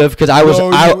 literally weeks. would have because No,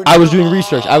 you would I was doing not.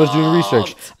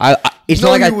 research. It's No,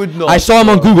 not like you would not, I saw him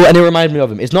on bro. Google and it reminded me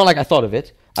of him. It's not like I thought of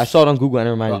it. I saw it on Google and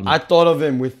it reminded me. I thought of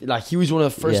him with like he was one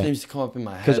of the first Yeah. names to come up in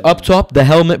my head. Because up top, the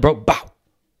helmet, bro, bow.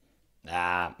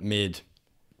 Mid.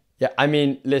 Yeah, I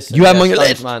mean, listen. You have him on your Stunt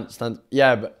list. Man, stunt.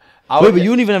 Yeah, but Wait, but you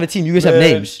don't even have a team. You guys have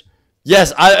Man. names.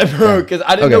 Yes, because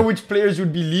I didn't Okay. know which players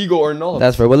would be legal or not.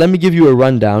 That's right. Well, let me give you a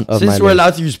rundown of Since my we're list.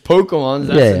 allowed to use Pokemon,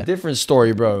 that's Yeah, a yeah. different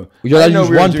story, bro. You're I allowed didn't to know use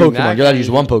we were one doing Pokemon. that You're allowed to kind use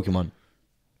of one thing. Pokemon.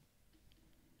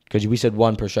 Because we said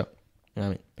one per show. You know what I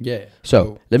mean? Yeah.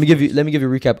 So let me give you a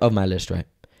recap of my list, right?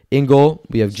 In goal,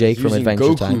 we have Jake from Using Adventure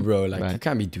Goku, Time. bro. Like Right. you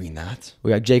can't be doing that.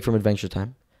 We got Jake from Adventure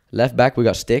Time. Left back, we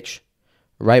got Stitch.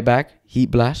 Right back, Heat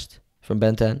Blast from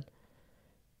Ben 10.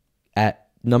 At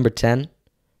number 10,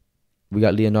 we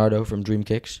got Leonardo from Dream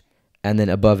Kicks. And then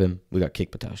above him, we got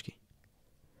Kick Patowski.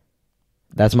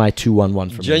 That's my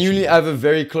 2-1-1 from Genuinely, I have a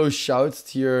very close shout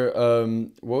to your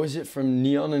what was it from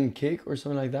Neon and Kick or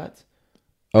something like that?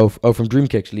 Oh, from Dream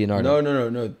Kicks, Leonardo.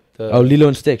 No. Oh, Lilo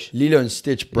and Stitch. Lilo and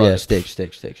Stitch, bro. Yeah,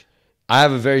 Stitch. I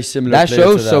have a very similar. That player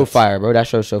show's to so that. fire, bro. That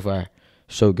show's so fire.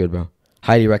 So good, bro.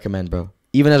 Highly recommend, bro.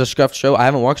 Even as a scuffed show, I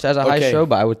haven't watched it as a high Okay. show,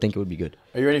 but I would think it would be good.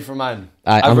 Are you ready for mine?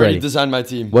 I'm I've already ready. designed my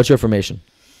team. What's your formation?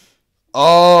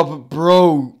 Oh, but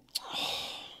bro,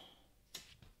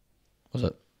 What's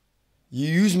up? you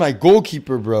used my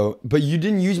goalkeeper, bro. But you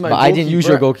didn't use my. But I didn't use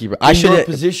your goalkeeper. I I should shoulda-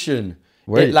 position.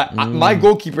 Where- My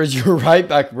goalkeeper is your right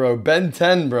back, bro. Ben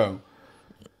 10, bro.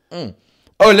 Oh,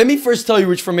 let me first tell you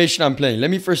which formation I'm playing.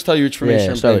 I'm start playing.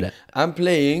 with that. I'm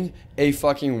playing a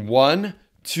fucking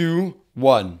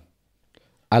 1-2-1.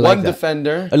 I like One that.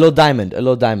 defender, A little diamond.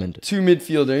 2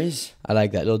 midfielders, I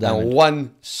like that. Little and diamond.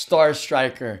 1 star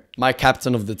striker, my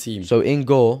captain of the team. So in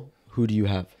goal, who do you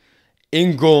have?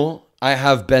 In goal, I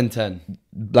have Ben 10.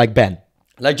 Like Ben.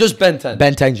 Like just Ben 10.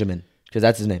 Ben Tenjamin. Because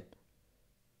that's his name.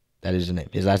 That is his name.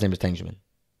 His last name is Tenjiman.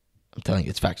 I'm telling you,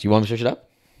 it's facts. You want me to search it up?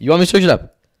 You want me to search it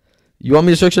up? You want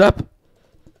me to search it up?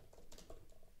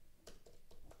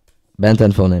 Ben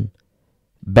 10 full name.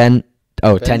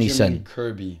 Tennyson.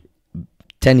 Kirby.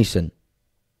 Tennyson.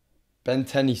 Ben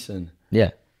Tennyson.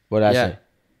 Yeah. What did I say?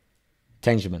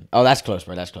 Tenjiman. Oh, that's close,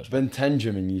 bro. That's close. Ben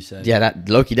Tenjiman, you said. Yeah, that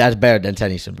Loki, that's better than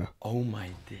Tennyson, bro. Oh my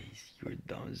days, you're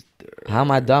dumb as dirt. How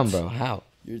am I dumb, bro? How?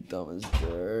 You're dumb as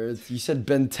dirt. You said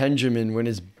Ben Tenjiman when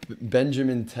it's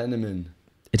Benjamin Tenneman.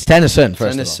 It's Tennyson,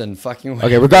 first Tennyson, fucking way.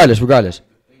 Okay, regardless.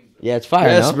 Yeah, it's fire,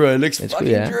 Yes, no? bro, it looks It's fucking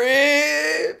cool, yeah.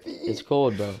 drippy. It's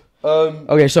cold, bro.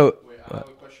 Okay, so... Wait, I have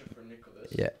a question for Nicholas.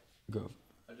 Yeah. go.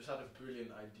 I just had a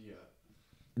brilliant idea.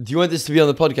 Do you want this to be on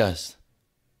the podcast?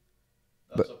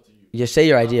 That's up to you. Yeah, say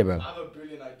your idea, bro. I have a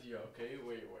brilliant idea, okay?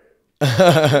 Wait. It's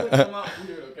gonna come out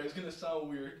weird, okay? It's gonna sound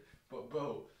weird, but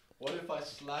bro, what if I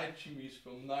slide Chimis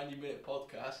from 90-minute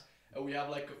podcast and we have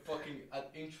like a fucking an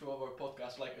intro of our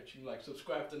podcast, like a Chimi, like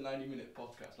subscribe to 90-minute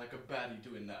podcast, like a baddie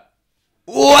doing that.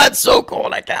 Oh, that's so cool.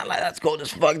 I can't lie. That's cold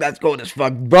as fuck. That's cold as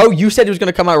fuck. Bro, you said it was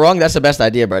going to come out wrong. That's the best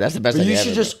idea, bro. That's the best But idea you should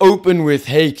ever, just open with,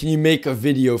 hey, can you make a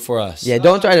video for us? Yeah,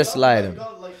 don't try to slide him.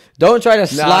 Don't try to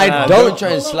slide. nah, Don't don't try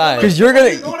to slide. Because you're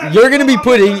gonna be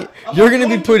putting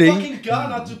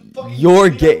your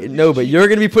game. No, but you're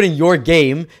gonna be putting your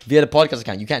game via the podcast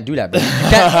account. You can't do that, bro. You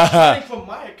can't. I'm signing from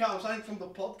my account, I'm signing from the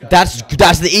podcast.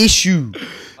 That's the issue.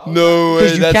 No way,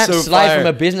 Because you that's can't so slide fire. from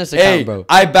a business account, Hey, bro.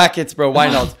 I back it, bro. Why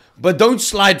not? But don't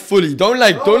slide fully. Don't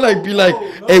be like,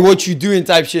 hey, what you doing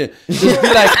type shit. Just be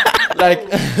like,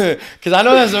 because I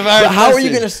know that's a very. But how are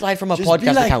you gonna slide from a Just be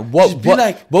podcast like- account? just be What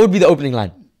like- what would be the opening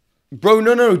line? Bro,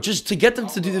 no. Just to get them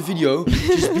to do the video,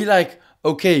 just be like,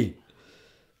 okay,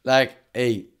 like,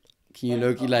 hey, can you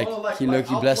Loki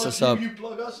bless us up? You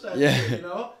plug us that Yeah. shit, you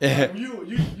know? Yeah. Like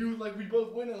you like we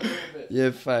both win a little bit.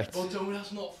 Yeah, fact. Don't tell me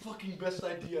that's not fucking best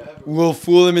idea ever. We'll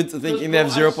fool them into thinking they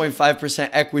have bro, I 0.5%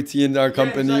 equity in our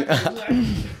company. Yeah, exactly.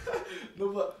 No,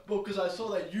 but because I saw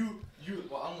that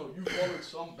well, I don't know, you followed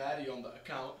some baddie on the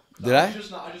account. Did I?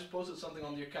 I just posted something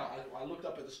on the account. I looked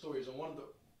up at the stories and one of the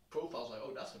profiles like,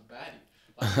 oh, that's a baddie.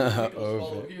 Like,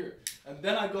 follow here. And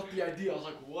then I got the idea. I was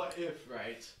like, what if,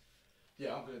 right?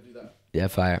 Yeah, I'm gonna do that. Yeah,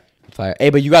 fire. Hey,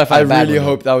 but you gotta I find a bad really one,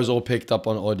 hope that was all picked up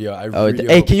on audio.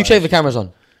 Hey, can you check the cameras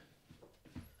on?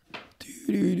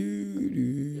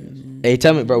 Hey,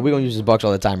 tell me, bro. We're gonna use this box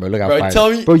all the time, bro. Look how Bro, fire.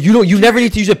 tell me- Bro, you never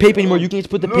need to use a paper anymore. You can just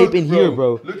put the paper in here,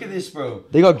 bro. Look at this, bro.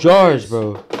 They got jars,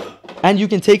 bro. And you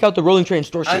can take out the rolling tray and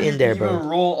store shit And in you there, can even bro.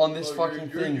 roll on this Bro, fucking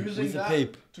you're thing using with the that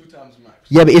tape. 2 times max.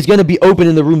 Yeah, but it's gonna be open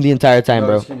in the room the entire time,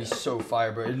 bro. It's gonna be so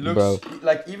fire, bro. It looks Bro.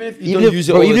 like even if you Even don't if, use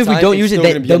it bro, all even the if time, we don't it's use it, still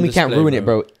then, gonna be then on we can't display, ruin it,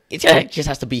 bro. It just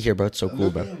has to be here, bro. It's so cool,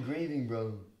 Look bro. at the engraving,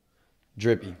 bro.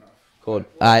 Drippy. Cool.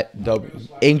 Dope.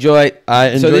 Enjoy. I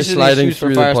enjoy So this is sliding the excuse through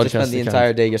for the Fires to podcast spend the account.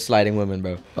 entire day just sliding women,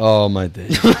 bro. Oh my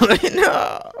days.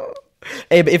 No.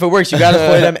 Hey, but if it works, you gotta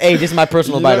follow them. Hey, this is my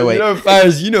personal, by the way. You know,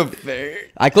 Fires, you know, fair.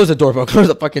 I close the door, bro. Close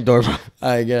the fucking door, bro.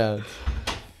 Alright, get out.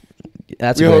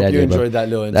 That's We a great hope idea, you bro. enjoyed that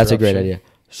little That's a great interruption. idea.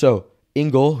 So, in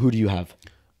goal, who do you have?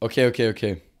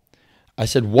 Okay. I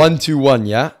said 1-2-1,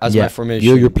 yeah, as my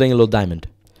formation. You're playing a little diamond.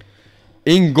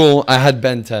 In goal, I had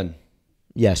Ben 10.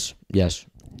 Yes.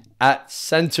 At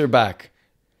center back,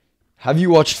 have you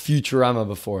watched Futurama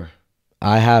before?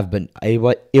 I have, but it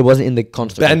wasn't in the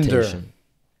constant Bender. rotation.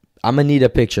 I'm gonna need a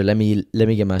picture. Let me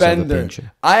get myself a Bender.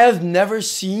 picture. I have never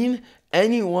seen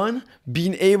anyone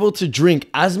being able to drink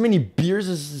as many beers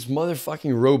as this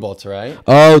motherfucking robot, right?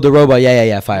 Oh, the robot.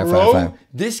 Yeah. Fire.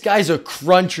 This guy's a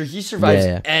cruncher. He survives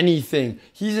Yeah. anything.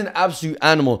 He's an absolute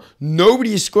animal.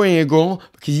 Nobody is scoring a goal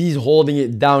because he's holding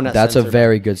it down at That's a center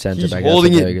very back. good center He's back.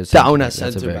 holding That's a very it good center down back. at That's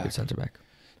a center very back. good center back.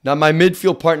 Now, my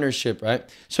midfield partnership, right?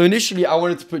 So initially, I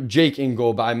wanted to put Jake in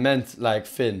goal, but I meant like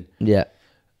Finn. Yeah.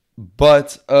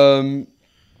 But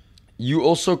you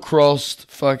also crossed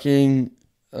fucking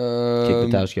Kick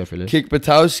Batowski off your list. Kick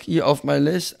Batowski off my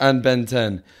list and Ben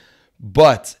 10.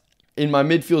 But in my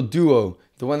midfield duo,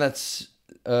 the one that's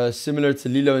similar to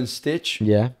Lilo and Stitch,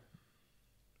 Yeah.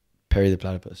 Perry the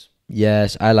Platypus.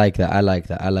 Yes, I like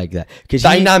that. Because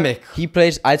Dynamic. He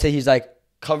plays. I'd say he's like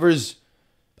Covers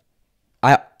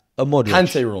a Modric.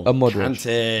 Kante role. A Modric.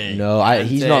 Kante. No,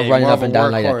 he's Kante, not running more up of a and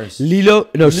down like that. workhorse. Lilo,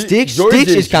 no, Stitch is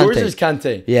Kante. Yours is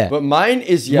Kante. Yeah. But mine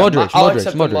is,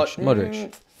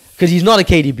 Modric. Because he's not a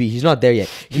KDB. He's not there yet.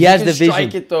 He has the vision.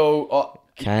 Strike it though.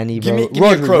 Can he, Give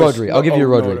bro? me a cross. Rodri. I'll give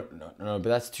you a Rodri. No, but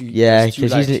that's too. Yeah, that's too,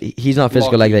 because like, he's not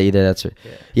physical like that either. That's it.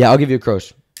 Yeah. Yeah, I'll give you a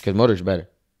cross. Because Modric's better.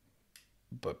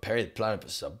 But Perry the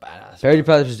Platypus is a badass. Perry the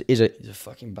Platypus He's a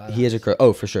fucking badass. He is a cross.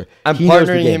 Oh, for sure. I'm He knows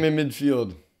the partnering game. him in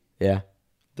midfield. Yeah.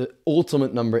 the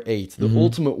ultimate number 8, the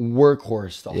ultimate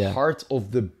workhorse, the Yeah. heart of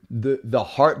the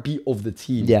heartbeat of the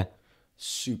team. Yeah.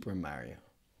 Super Mario.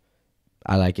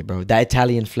 I like it, bro. That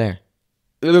Italian flair.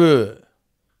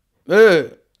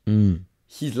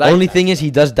 He's like Only that. thing is,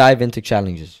 he does dive into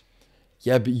challenges.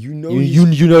 Yeah, but you know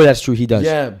You know that's true. He does.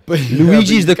 yeah, but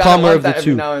Luigi's the you gotta calmer want of the that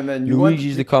every two. now and then.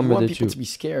 Luigi's the calmer you of want the people two. to be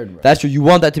scared, bro. That's true. You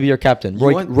want that to be your captain.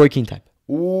 want- Roy Keane type.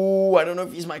 Ooh, I don't know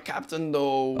if he's my captain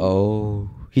though. Oh,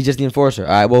 he's just the enforcer.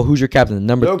 All right. Well, who's your captain?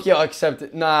 Number Okay, I'll accept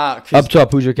it. Nah, 'cause up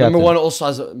top. Who's your captain? number 1 also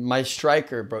has my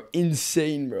striker, bro.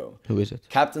 Insane, bro. Who is it?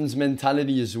 Captain's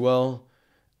mentality as well.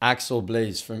 Axel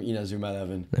Blaze from Inazuma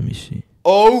 11. Let me see.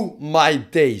 Oh my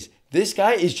days. This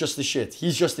guy is just the shit.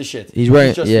 He's just the shit. He's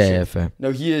wearing. just Yeah, the shit. yeah, fair.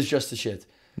 No, he is just the shit.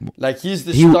 Like he's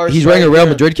the He's star. wearing a Real striker.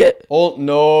 Madrid kit. Oh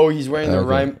no, he's wearing the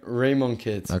Okay. Raymond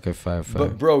kit. Okay, fire.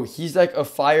 But bro, he's like a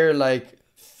fire like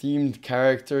themed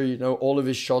character. You know, all of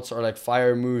his shots are like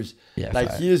fire moves. Yeah, like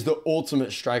fire. he is the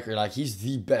ultimate striker. Like he's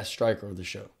the best striker of the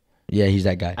show. Yeah, he's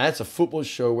that guy. And it's a football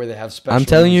show where they have special. I'm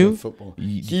telling moves you, in football.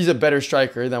 He's a better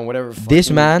striker than whatever. This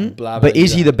fucking man, blah, but blah,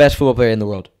 is he blah. the best football player in the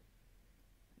world?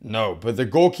 No, but the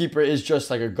goalkeeper is just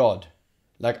like a god.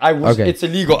 Like I was, Okay. it's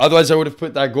illegal. Otherwise, I would have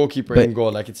put that goalkeeper But- in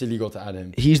goal. Like it's illegal to add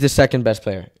him. He's the second best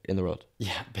player in the world.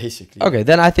 Yeah, basically. Okay,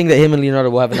 then I think that him and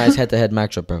Leonardo will have a nice head-to-head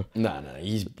matchup, bro. No,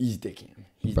 he's dicking him.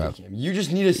 He's Bro. dicking him. You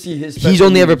just need to see his. He's special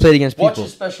only ever moves. played against Watch people.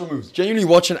 his special moves. Genuinely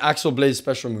watch an Axel Blaze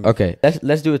special move. Okay,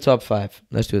 let's do a top 5.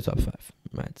 Let's do a top 5.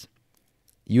 Right.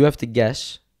 You have to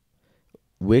guess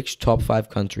which top 5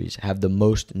 countries have the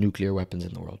most nuclear weapons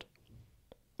in the world.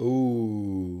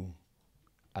 Ooh,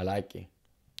 I like it.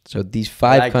 So these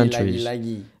 5 Like it, countries like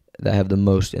it. that have the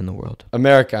most in the world.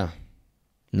 America.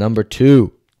 Number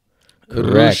 2.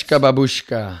 Correct. Rushka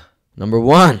babushka. Number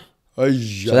 1. So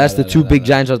So that's the 2 big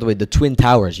giants out the way. The Twin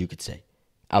Towers, you could say.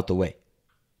 Out the way.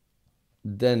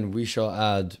 Then we shall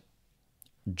add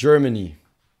Germany.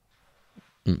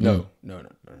 No.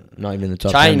 Not even in the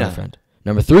top China. 10, my friend.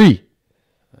 Number 3.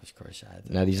 Of course, I had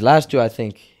that. Now these last 2, I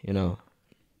think,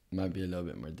 Might be a little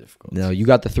bit more difficult. you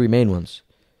got the 3 main ones.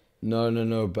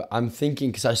 No. But I'm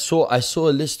thinking because I saw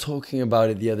a list talking about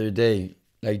it the other day.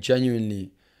 Like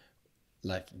genuinely,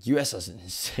 like US has an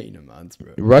insane amount,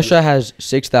 bro. Russia has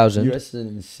 6,000. US is an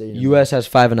insane. US has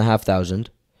 5,500,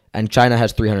 and China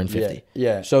has 350. amount.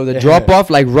 Yeah. So the drop off,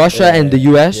 like Russia and the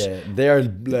US, they are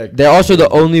like. they're also the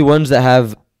only ones that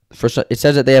have. It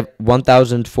says that they have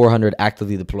 1,400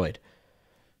 actively deployed.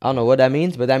 I don't know what that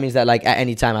means, but that means that like at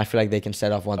any time, I feel like they can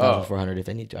set off 1,400 if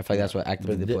they need to. I feel like that's what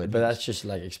actively deployed. But means. that's just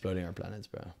like exploding our planets,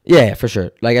 bro. Yeah, for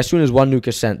sure. Like as soon as one nuke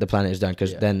is sent, the planet is done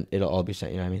because Yeah. then it'll all be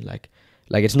sent. You know what I mean? Like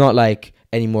it's not like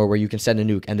anymore where you can send a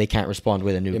nuke and they can't respond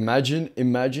with a nuke.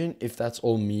 Imagine if that's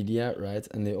all media, right?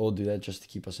 And they all do that just to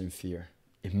keep us in fear.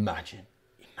 Imagine.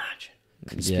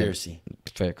 Conspiracy.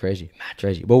 Fair, crazy.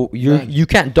 Well, you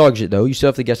can't dodge it though. You still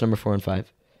have to guess number 4 and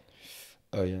 5.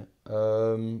 Oh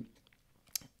yeah.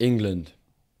 England.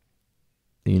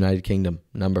 The United Kingdom,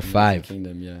 number 5.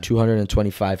 Kingdom, yeah.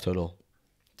 225 total.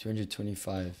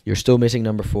 225. You're still missing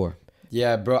number 4.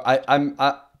 Yeah, bro.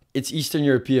 It's Eastern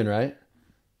European, right?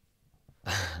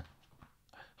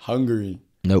 Hungary.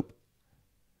 Nope.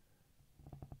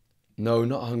 No,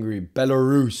 not Hungary.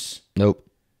 Belarus. Nope.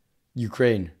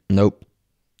 Ukraine. Nope.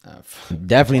 Ah,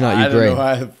 Definitely not I Ukraine. don't know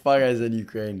why the fuck I said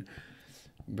Ukraine.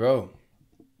 Bro.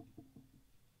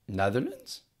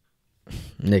 Netherlands?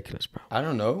 Nicholas, bro. I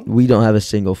don't know. We don't have a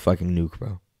single fucking nuke,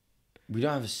 bro. We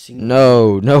don't have a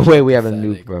single. No way we have a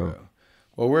Pathetic, nuke, bro.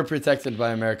 Well, we're protected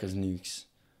by America's nukes.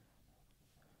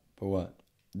 But what?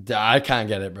 I can't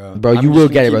get it, bro. Bro, I'm you just will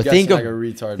gonna get it, keep bro. guessing Think of like a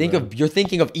retard, think bro. of you're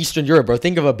thinking of Eastern Europe, bro.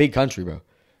 Think of a big country, bro.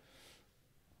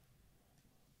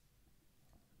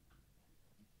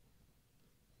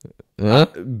 Huh?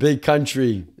 Big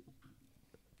country.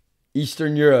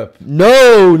 Eastern Europe.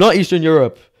 No, not Eastern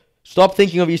Europe. Stop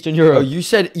thinking of Eastern Europe. Oh, you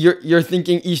said you're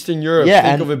thinking Eastern Europe. Yeah,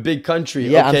 think and- of a big country.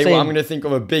 Yeah, I'm okay, saying- well, I'm gonna think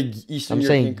of a big Eastern I'm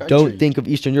European saying, country. don't think of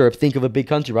Eastern Europe. Think of a big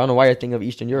country, bro. I don't know why you're thinking of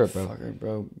Eastern Europe, bro. Fucker,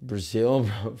 bro. Brazil,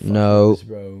 bro. Fuck No. this,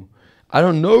 bro. I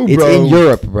don't know, bro. It's in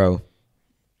Europe, bro.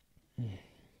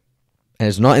 And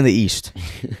it's not in the East.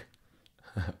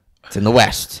 It's in the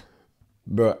West.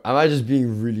 Bro, am I just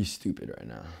being really stupid right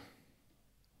now?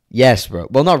 Yes, bro.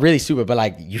 Well, not really stupid, but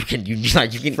like you can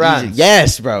France. Easily,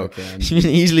 yes, bro. Okay, You can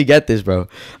easily get this, bro.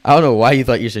 I don't know why you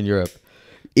thought Eastern Europe.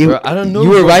 Bro, I don't know, You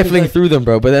were bro, 'cause, rifling like- through them,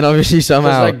 bro, but then obviously 'Cause,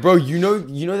 somehow. like, bro, you know,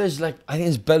 there's like I think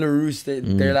it's Belarus.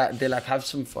 They like have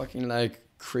some fucking like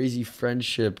crazy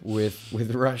friendship with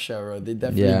Russia, bro. They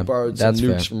definitely Yeah, borrowed some that's nukes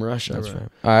fair. from Russia, That's bro. fair.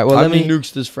 All right, well, How let many me.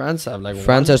 nukes does France have? Like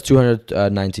France one? has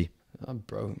 290. Oh,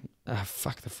 bro.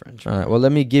 Fuck the French. All right, well,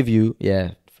 let me give you.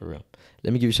 Yeah, for real.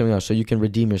 Let me give you something else so you can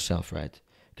redeem yourself, right?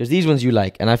 Because these ones you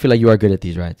like, and I feel like you are good at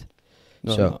these, right?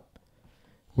 No, so, no.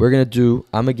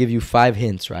 I'm going to give you 5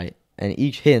 hints, right? And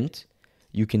each hint,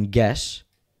 you can guess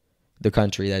the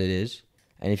country that it is.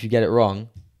 And if you get it wrong,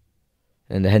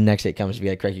 and the next hit comes, if you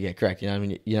get it correct, you get it correct. You know what I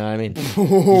mean? You know what I mean? You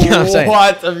know what I'm saying?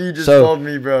 What have you just So, told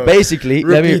me, bro? Basically,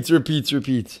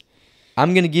 repeat.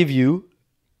 I'm going to give you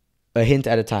a hint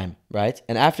at a time, right?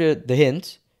 And after the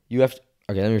hint, you have to...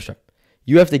 Okay, let me start.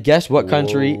 You have to guess what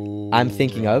country I'm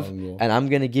thinking of, and I'm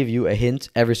going to give you a hint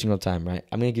every single time, right?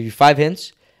 I'm going to give you 5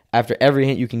 hints. After every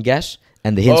hint, you can guess,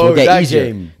 and the hints will get that easier.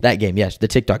 Game. That game, yes, the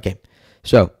TikTok game.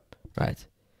 So, right.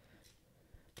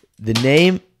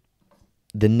 The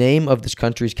name of this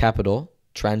country's capital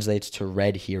translates to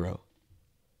Red Hero.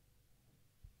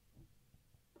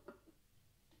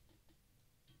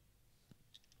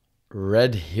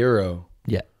 Red Hero.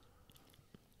 Yeah.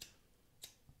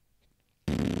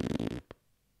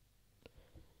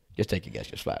 Just take a guess.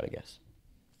 Just flat out a guess.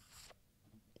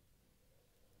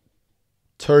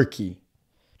 Turkey.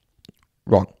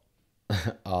 Wrong.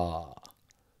 Ah.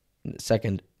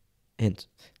 Second hint.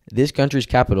 This country's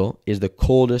capital is the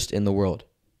coldest in the world,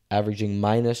 averaging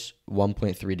minus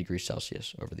 1.3 degrees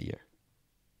Celsius over the year.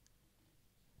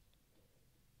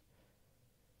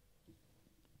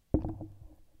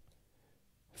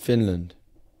 Finland.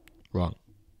 Wrong.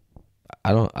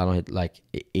 I don't like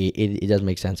it doesn't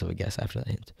make sense of a guess after that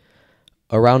hint.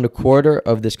 Around a quarter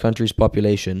of this country's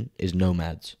population is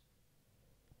nomads.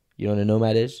 You know what a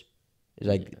nomad is? It's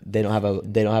like they don't have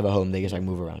a home. They just like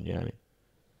move around. You know what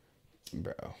I mean?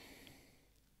 Bro.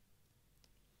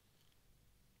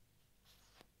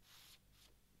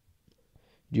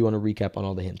 Do you want to recap on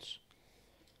all the hints?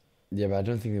 Yeah, but I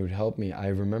don't think it would help me. I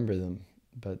remember them,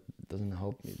 but it doesn't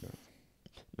help me, bro.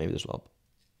 Maybe this will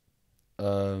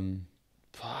help.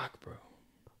 Fuck, bro.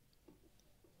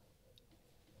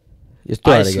 Just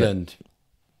throw it again. Iceland.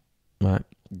 Right.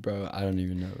 Bro, I don't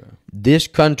even know, bro. This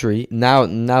country, now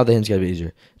the hints gotta be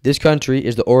easier. This country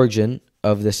is the origin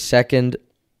of the second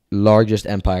largest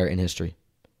empire in history.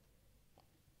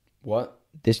 What?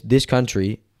 This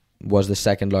country was the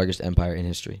second largest empire in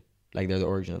history. Like they're the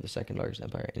origin of the second largest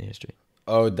empire in history.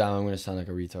 Oh, damn, I'm gonna sound like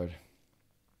a retard.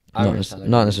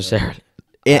 Not necessarily.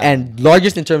 And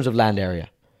largest in terms of land area.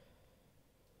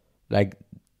 Like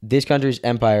this country's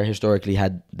empire historically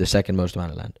had the second most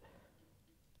amount of land.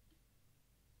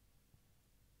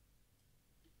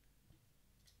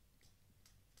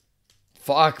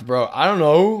 Fuck, bro. I don't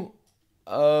know.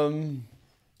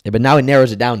 Yeah, but now it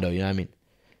narrows it down though, you know what I mean?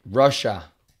 Russia.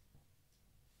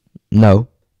 No.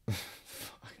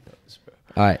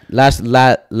 All right, last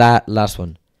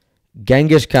one.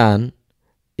 Genghis Khan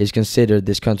is considered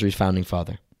this country's founding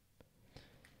father.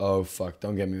 Oh, fuck.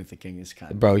 Don't get me with the Genghis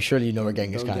Khan. Bro, surely you know where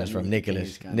Genghis Khan get is me from. with Nicholas.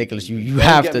 Genghis Khan. Nicholas, you Don't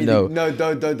have get to me know. No,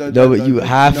 don't. No, but you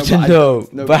have to but I know.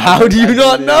 don't. No, But I how don't- do I you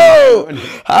don't not really know?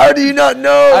 How do you not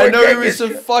know? I where know it Genghis-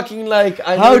 was some fucking like.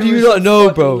 How do you not know,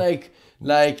 bro?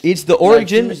 Like It's the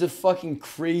origin. He was a fucking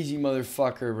crazy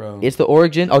motherfucker, bro. It's the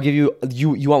origin. I'll give you.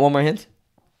 You want one more hint?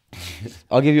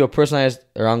 I'll give you a personalized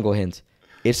Orango hint.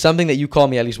 It's something that you call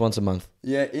me at least once a month.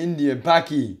 Yeah, India,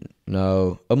 Baki.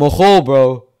 No, a Mongol,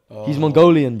 bro. He's Oh.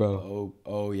 Mongolian, bro.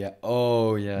 Oh yeah.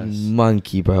 Oh yes.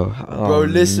 Monkey, bro. Bro,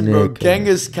 listen, bro.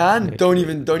 Genghis Khan. Don't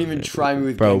even try me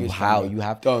with Bro, Genghis how Khan. you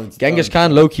have Don't. Genghis don't.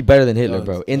 Khan, low key better than Hitler, Don't.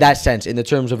 bro. In that sense, in the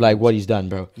terms of like what he's done,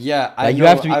 bro. Yeah, I Like, know. you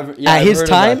have to be- at I've his heard of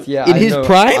time, that. Yeah, in I his know,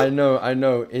 prime? I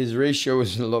know. His ratio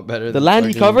was a lot better. The than land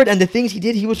he fucking- covered and the things he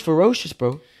did, he was ferocious,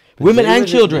 bro. But Women they and were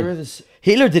the- children. they were the s-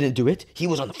 Hitler didn't do it. He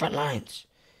was on the front lines.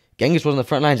 Genghis was on the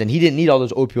front lines, and he didn't need all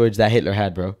those opioids that Hitler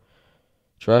had, bro.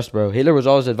 Trust, bro. Hitler was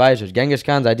all his advisors. Genghis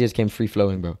Khan's ideas came free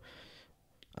flowing, bro.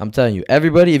 I'm telling you,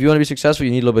 everybody, if you want to be successful,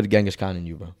 you need a little bit of Genghis Khan in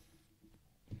you, bro.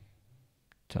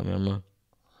 Tell me I'm wrong.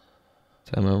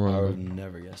 Tell me I'm wrong. I Bro. would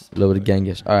never guess. A little bit of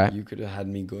Genghis. All right. You could have had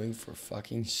me going for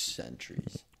fucking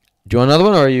centuries. Do you want another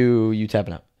one, or are you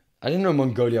tapping out? I didn't know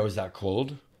Mongolia was that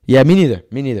cold. Yeah, me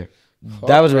neither. Fuck,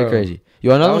 That was very bro. crazy. You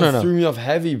want another That one or no? threw me off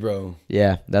heavy, bro.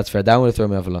 Yeah, that's fair. That one would throw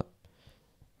me off a lot.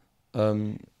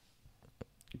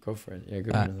 Go for it. Yeah,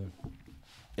 go for Alright. another one.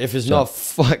 If it's So- not a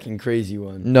fucking crazy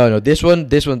one. No, this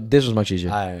was much easier.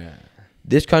 I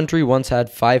This country once had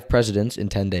 5 presidents in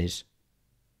 10 days.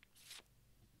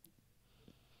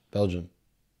 Belgium.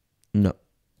 No.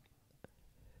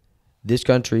 This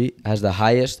country has the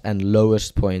highest and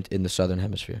lowest point in the southern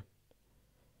hemisphere.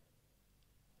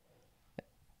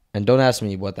 And don't ask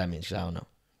me what that means, because I don't know.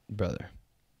 Brother.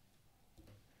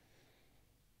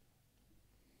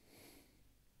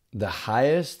 The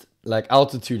highest, like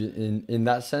altitude in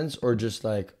that sense, or just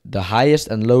like The highest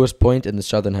and lowest point in the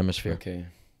southern hemisphere. okay.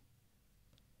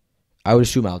 I would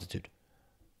assume altitude.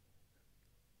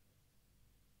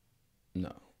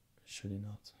 No, surely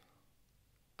not.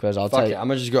 Because I'll Fuck tell it, you. I'm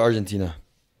gonna just go Argentina.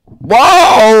 Whoa!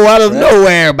 Out of Right?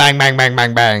 nowhere! Bang, bang, bang,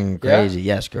 bang, bang! Yeah? Crazy.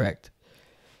 Yes, correct.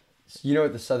 You know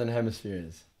what the southern hemisphere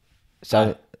is?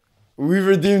 So, We've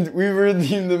redeemed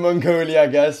the Mongolia, I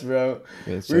guess, bro.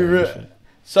 it's,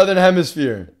 Southern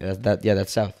hemisphere.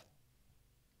 that's south.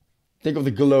 Think of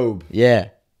the globe. Yeah.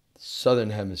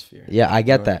 Southern hemisphere. Yeah, I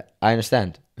get that. I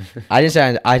understand. I didn't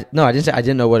say I didn't say I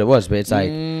didn't know what it was, but it's like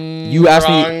you asked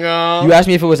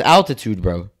me if it was altitude,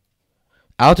 bro.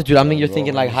 Altitude, I'm thinking you're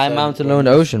thinking like high mountain, low in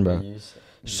the ocean, bro.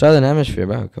 Southern hemisphere,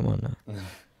 bro. Come on now.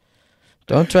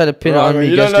 Don't try to pin it on me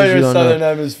You just don't know because you your don't southern know.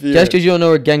 hemisphere. Just because you don't know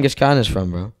where Genghis Khan is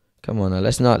from, bro. Come on now.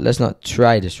 Let's not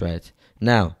try this right.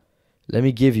 Now, let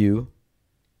me give you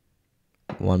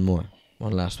one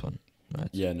last one. Right.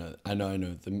 Yeah, no, I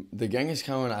know. The Genghis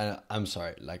Khan one, I'm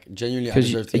sorry. Like, genuinely, I Because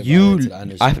deserve to get you, violated. I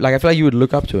understand. I feel like you would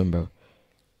look up to him, bro.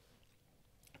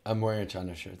 I'm wearing a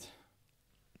China shirt.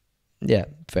 Yeah,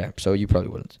 fair. So you probably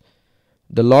wouldn't.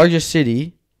 The largest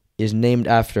city is named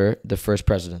after the first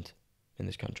president in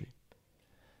this country.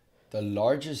 The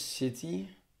largest city?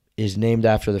 Is named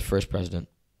after the first president.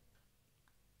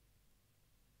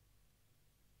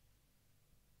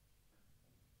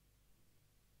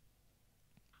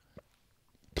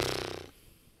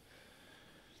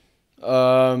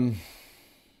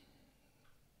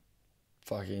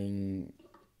 Fucking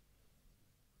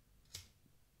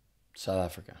South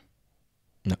Africa.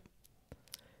 No.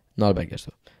 Not a bad guess,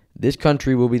 though. This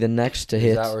country will be the next to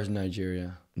hit... Is that or is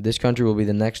Nigeria? This country will be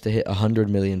the next to hit 100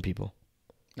 million people.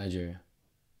 Nigeria.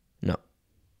 No.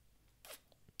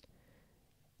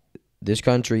 This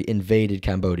country invaded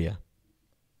Cambodia.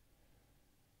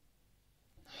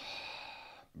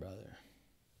 Brother.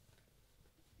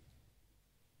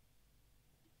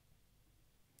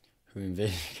 Who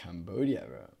invaded Cambodia,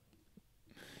 bro?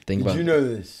 Think Did about you it. know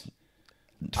this?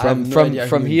 I have no idea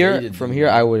From who here, invaded them,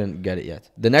 I bro. wouldn't get it yet.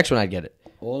 The next one I'd get it.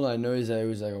 All I know is that it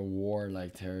was like a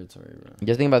war-like territory, bro.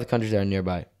 Just think about the countries that are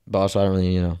nearby. But also, I don't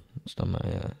really, it's not my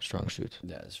strong suit.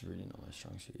 Yeah, it's really not my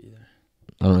strong suit either.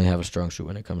 I don't really have a strong suit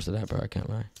when it comes to that, bro. I can't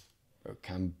lie. Bro,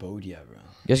 Cambodia, bro.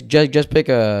 Just pick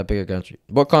a country.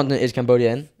 What continent is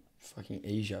Cambodia in? Fucking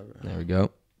Asia, bro. There we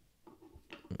go.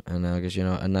 And I guess,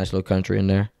 a nice little country in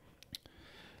there.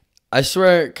 I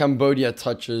swear Cambodia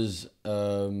touches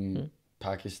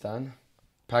Pakistan.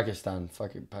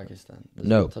 Fucking Pakistan. Does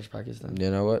No. it touch Pakistan?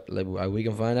 You know what? We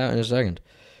can find out in a second.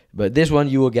 But this one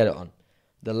you will get it on.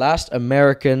 The last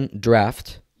American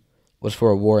draft was for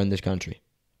a war in this country.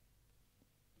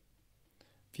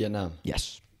 Vietnam.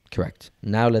 Yes, correct.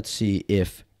 Now let's see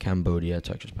if Cambodia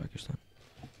touches Pakistan.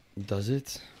 Does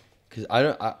it? Because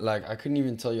I couldn't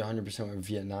even tell you 100% where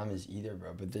Vietnam is either,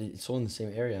 bro. But it's all in the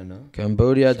same area, no?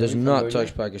 Cambodia Show does me not Cambodia.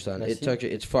 touch Pakistan. Can I see?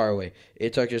 It's far away.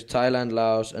 It touches Thailand,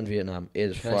 Laos, and Vietnam. It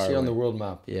is Can far I see away. it on the world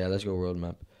map? Yeah, let's go world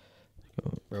map.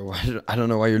 Bro, I don't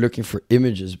know why you're looking for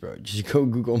images, bro. Just go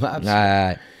Google Maps.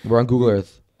 Nah, we're on Google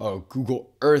Earth. Oh, Google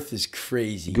Earth is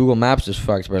crazy. Google Maps is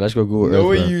fucked, bro. Let's go Google No Earth,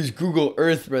 way bro. you use Google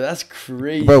Earth, bro. That's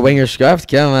crazy. Bro, when you're scuffed,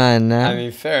 come on now. I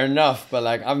mean, fair enough, but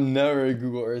like, I'm never a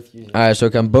Google Earth user. Alright, so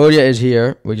Cambodia is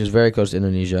here, which is very close to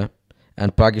Indonesia,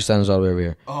 and Pakistan is all the way over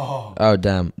here. Oh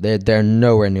damn, they're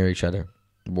nowhere near each other.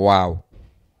 Wow.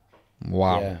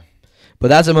 Yeah. But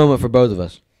that's a moment for both of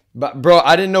us. But bro,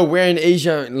 I didn't know where in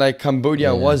Asia like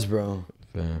Cambodia Yeah. was, bro.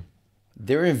 Yeah.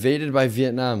 They were invaded by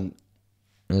Vietnam.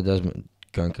 It doesn't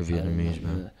gunk of Vietnamese,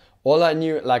 man. All I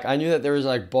knew, like, I knew that there was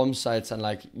like bomb sites and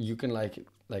like you can like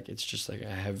it's just like a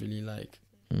heavily like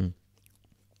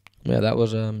Yeah, that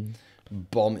was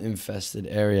bomb infested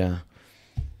area.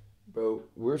 Bro,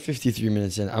 we're 53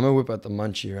 minutes in. I'm gonna whip out the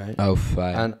munchie, right? oh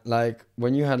fine. And like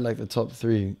when you had like the top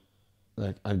three,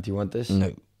 like, do you want this?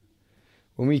 No.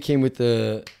 When we came with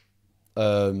the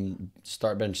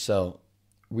start bench sell,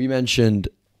 we mentioned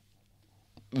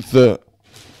the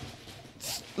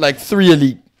like 3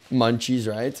 elite munchies,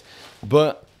 right?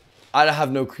 But I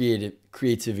have no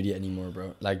creativity anymore,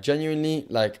 bro. Like genuinely,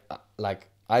 like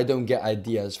I don't get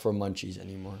ideas for munchies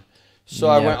anymore. So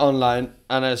I went online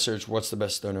and I searched what's the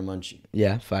best stoner munchie.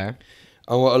 Yeah, fire.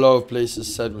 And what a lot of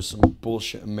places said was some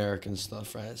bullshit American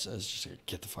stuff, right? So it's just like,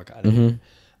 get the fuck out of here.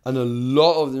 And a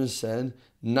lot of them said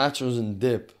nachos and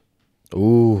dip.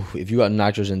 Ooh, if you got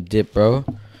nachos and dip, bro.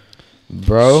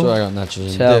 So I got nachos and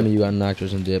dip. Tell me you got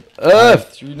nachos and dip. I have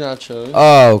 3 nachos.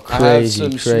 Oh, I have crazy,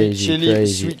 some crazy, sweet chili,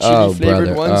 crazy. sweet chili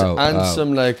flavored ones, and oh.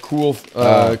 some like cool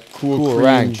Cool cream.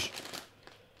 ranch.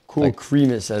 Cool Like,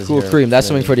 cream, it says Cool here. cream. That's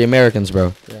something for the Americans,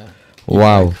 bro. Yeah.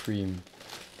 Wow. Like cream.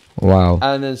 Wow.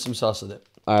 And then some salsa dip.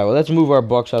 All right, well, let's move our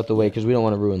box out the way because we don't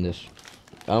want to ruin this.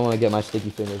 I don't want to get my sticky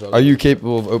fingers all Are you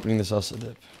capable of opening the salsa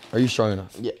dip? Are you strong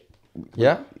enough? Yeah.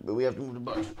 Yeah? But we have to move the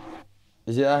box.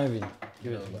 Is it that heavy?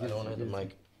 Give it. I don't want to hit the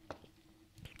mic.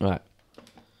 Alright.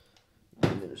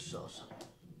 Give me the salsa.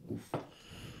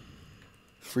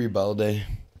 Free balde. There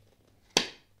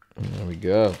we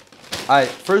go. Alright,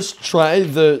 first try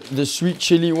the sweet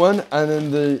chili one and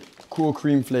then the cool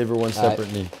cream flavor one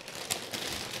separately.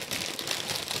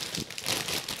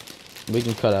 We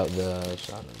can cut out the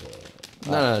sound of the...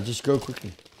 No, just go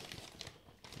quickly.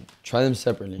 Try them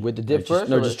separately. With the dip first?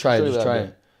 No, or just try it, should we just have try it?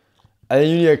 it. And then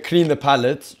you need to clean the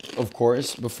palate, of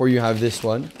course, before you have this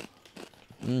one.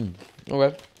 Okay.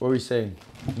 What are we saying?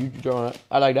 You go on it.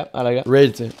 I like that. I like that.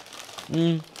 Rate it.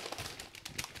 On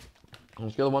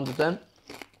a scale of 1 to 10,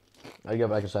 I give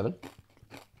it like a 7.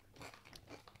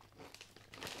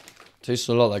 Tastes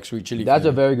a lot like sweet chili. That's a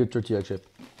flavor. very good tortilla chip.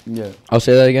 Yeah. I'll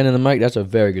say that again in the mic. That's a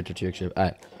very good tortilla chip. All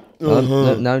right.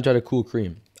 Now we try the cool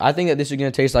cream. I think that this is gonna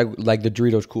taste like the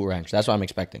Doritos Cool Ranch. That's what I'm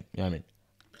expecting. You know what I mean?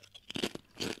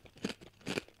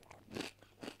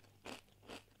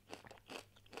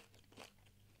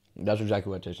 That's exactly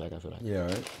what it tastes like. I feel like Yeah,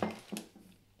 right.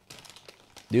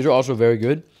 these are also very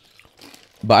good,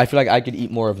 but I feel like I could eat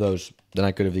more of those than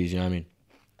I could of these. You know what I mean?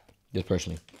 Just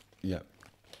personally. Yeah.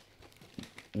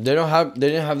 They didn't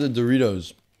have the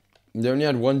Doritos. They only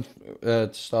had one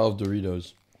style of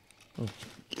Doritos.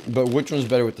 But which one's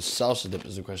better with the salsa dip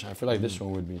is the question. I feel like this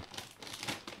one would be.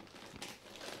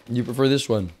 You prefer this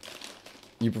one?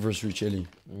 You prefer sweet chili?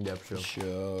 Yeah, for sure.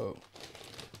 Sure.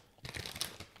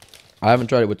 I haven't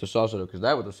tried it with the salsa though, because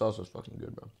that with the salsa is fucking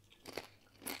good, bro.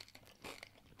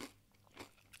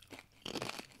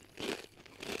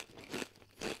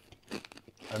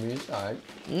 I mean, it's alright.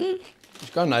 It's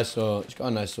got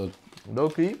a nice Low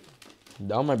key,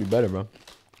 that one might be better, bro.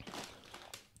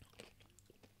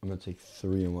 I'm gonna take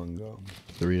 3 in one go.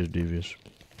 3 is devious.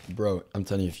 Bro, I'm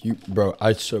telling you, bro,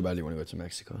 I so badly want to go to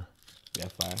Mexico. Yeah,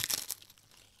 fire.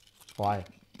 Why?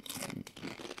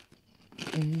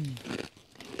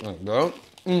 Bro.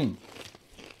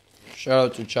 Shout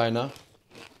out to China.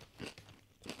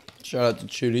 Shout out to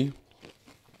Chile.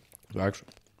 Facts.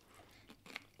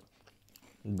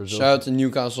 Brazil. Shout out to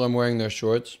Newcastle. I'm wearing their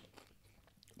shorts.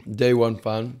 Day one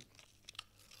fan.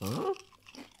 Huh?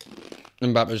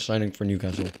 Mbappe signing for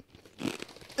Newcastle.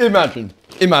 Imagine.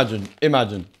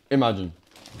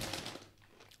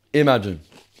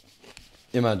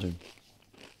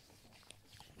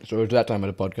 So it's that time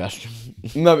of the podcast.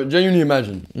 No, but genuinely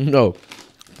imagine. No.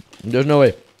 There's no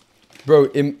way. Bro,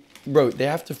 they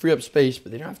have to free up space,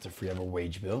 but they don't have to free up a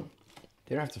wage bill.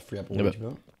 They don't have to free up a wage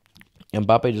bill.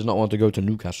 Mbappe does not want to go to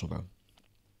Newcastle, bro.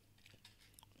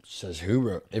 Says who,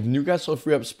 bro? If Newcastle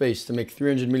free up space to make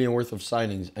 300 million worth of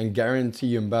signings and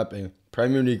guarantee Mbappe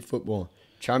Premier League football,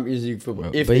 Champions League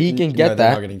football, Bro, if but they he can no, get they're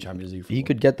that. not getting Champions League football. He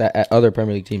could get that at other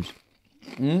Premier League teams.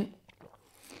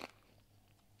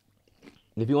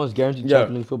 If he wants guaranteed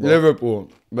Champions League football. Liverpool.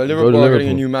 But Go to Liverpool are getting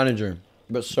a Liverpool. new manager.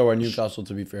 But so are Newcastle,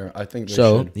 to be fair. I think they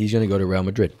So should. he's going to go to Real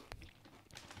Madrid.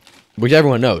 Which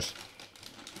everyone knows.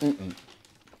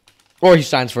 Or he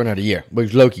signs for another year.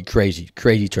 Which low-key crazy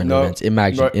turn of events.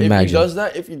 Imagine. Bro,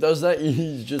 if he does that,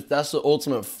 he's just, that's the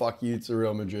ultimate fuck you to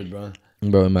Real Madrid, bro.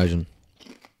 Bro, imagine.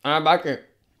 I back it.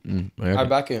 Okay. I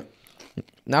back it.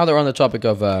 Now that we're on the topic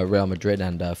of Real Madrid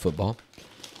and football,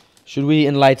 should we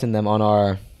enlighten them on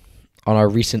our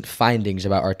recent findings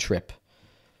about our trip?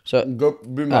 So, Go,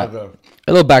 be my girl.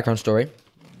 a little background story.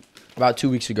 About 2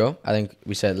 weeks ago, I think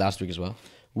we said it last week as well,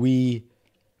 we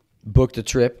booked a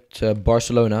trip to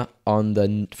Barcelona from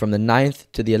the 9th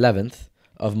to the 11th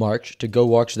of March to go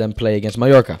watch them play against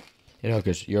Mallorca. You know,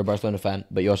 because you're a Barcelona fan,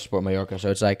 but you also support Mallorca,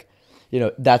 so it's like, you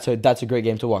know, that's a great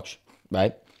game to watch,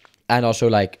 right? And also,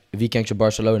 like, weekend to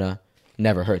Barcelona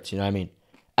never hurts, you know what I mean?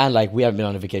 And, like, we haven't been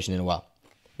on a vacation in a while.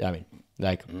 You know what I mean?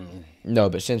 Like, no,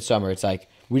 but since summer, it's like,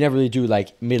 we never really do,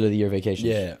 like, middle of the year vacations.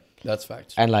 Yeah, that's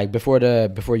facts. And, like, before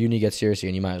uni gets serious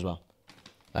again, you might as well.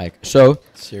 Like, so...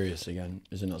 Serious again.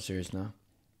 Is it not serious now?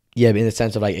 Yeah, but in the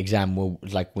sense of, like, exam,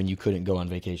 like, when you couldn't go on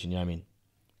vacation, you know what I mean?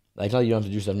 Like, it's not like you don't have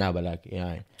to do stuff now, but, like, you know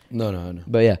what I mean? No.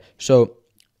 But, yeah, so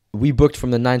we booked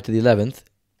from the 9th to the 11th,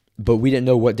 but we didn't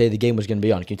know what day the game was going to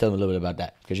be on. Can you tell them a little bit about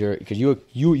that? Because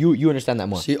you understand that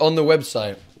more. See, on the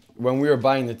website, when we were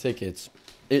buying the tickets,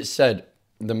 it said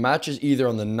the match is either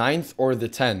on the 9th or the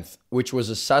 10th, which was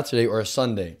a Saturday or a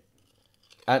Sunday.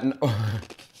 And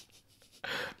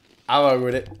I'm over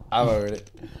with it.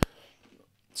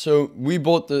 So we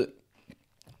bought the...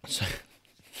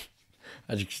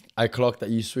 I clocked that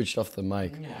you switched off the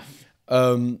mic.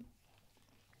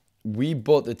 We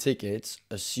bought the tickets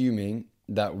assuming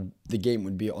that the game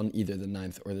would be on either the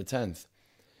 9th or the 10th.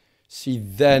 See,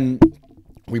 then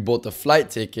we bought the flight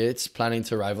tickets, planning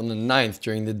to arrive on the 9th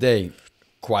during the day,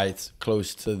 quite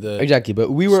close to the Exactly, but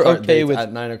we were start okay date with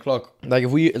at 9 o'clock. like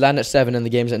if we land at 7 and the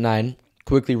game's at 9,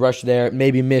 quickly rush there,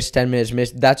 maybe miss 10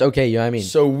 minutes, that's okay, you know what I mean?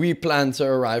 So we plan to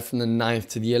arrive from the 9th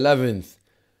to the 11th.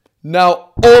 Now,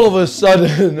 all of a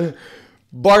sudden,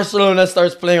 Barcelona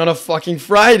starts playing on a fucking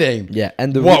Friday. Yeah,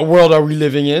 and What world are we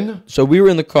living in? so we were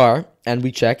in the car and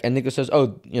we check, and Nicholas says,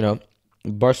 "Oh, you know,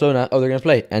 Barcelona, they're gonna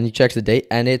play," and he checks the date,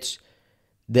 and it's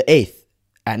the 8th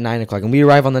at 9 o'clock, and we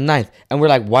arrive on the 9th, and we're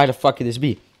like, "Why the fuck could this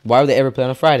be? Why would they ever play on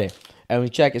a Friday?" And we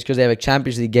check, it's because they have a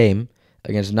Champions League game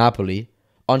against Napoli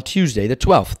on Tuesday, the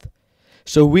 12th.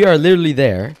 So we are literally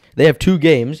there. They have 2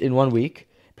 games in 1 week,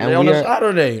 and on a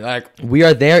Saturday, like we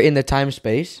are there in the time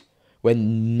space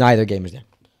when neither game is there.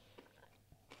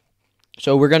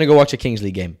 So we're gonna go watch a Kings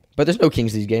League game, but there's no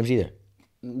Kings League games either.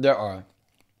 there are.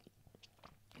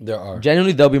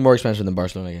 Genuinely, they'll be more expensive than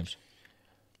Barcelona games.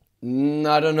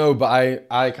 I don't know, but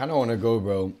I kind of want to go,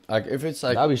 bro. Like if it's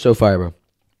like, That'll be so fire, bro.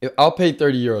 I'll pay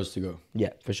 30 euros to go.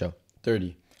 Yeah, for sure.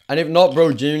 30. And if not,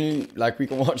 bro, genuinely, like we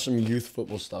can watch some youth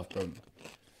football stuff, bro.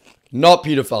 Not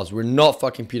pedophiles. We're not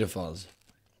fucking pedophiles.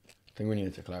 I think we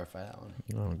need to clarify that one.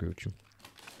 I don't agree with you.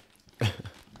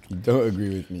 You don't agree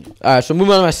with me. Alright, so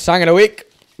moving on to my song of the week.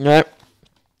 Alright.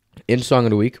 In song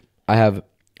of the week, I have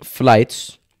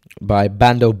Flights by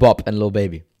Bando Bop and Lil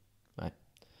Baby. Alright.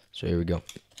 So here we go.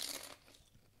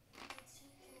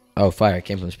 Oh, fire. It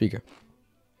came from the speaker.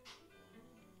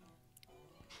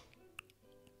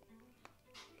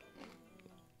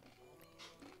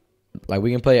 Like,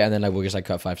 we can play it and then like we'll just like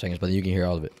cut 5 seconds, but then you can hear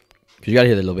all of it. Because you gotta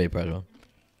hear the Lil Baby part as well.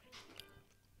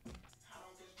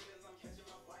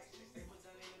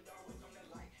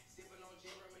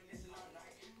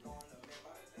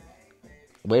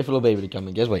 Wait for Lil Baby to come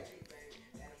in. Just wait.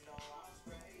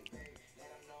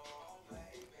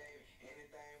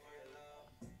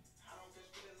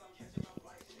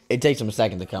 It takes him a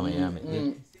second to come in. You know what I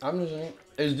mean? I'm just saying,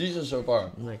 it's decent so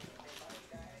far.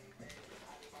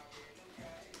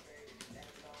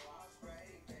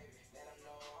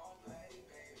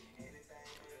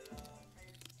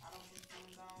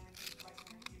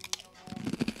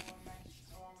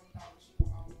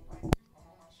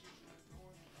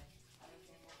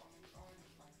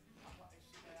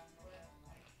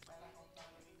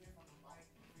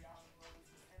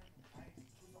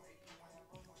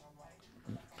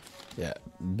 Yeah,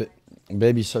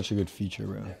 Baby's such a good feature,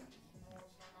 bro.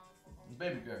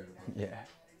 Baby girl. Yeah.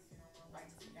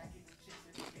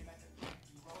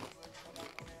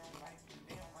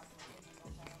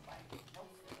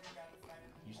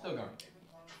 You still going?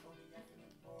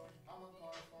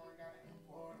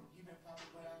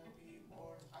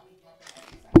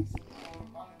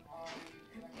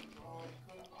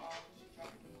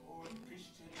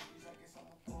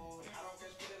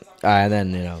 And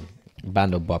then, you know,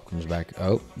 Bando Bop comes back.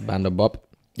 Oh, Bando Bop.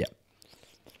 Yeah.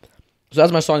 So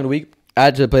that's my song of the week.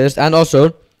 Add to the playlist. And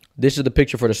also, this is the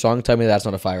picture for the song. Tell me that's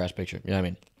not a fire-ass picture. You know what I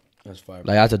mean? That's fire.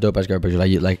 Like, that's a dope-ass girl picture.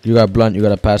 Like you got a blunt, you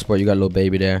got a passport, you got a Little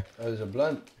Baby there. Oh, there's a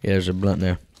blunt. Yeah, there's a blunt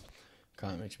there.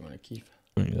 Kind of makes me want to keep.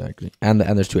 Exactly. And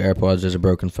there's 2 AirPods. There's a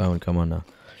broken phone. Come on now.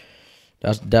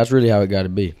 That's really how it got to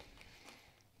be.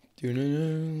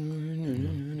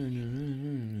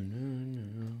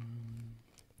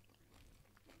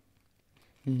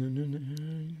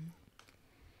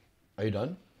 Are you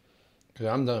done? Because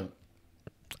I'm done.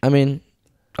 I mean,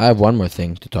 I have one more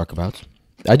thing to talk about.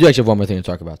 I do actually have one more thing to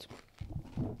talk about.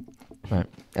 Right.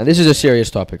 And this is a serious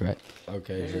topic, right?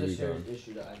 Okay, here we go.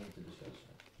 issue that I need to discuss.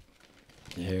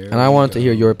 Here And I we wanted to go.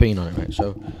 hear your opinion on it, right?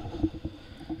 So,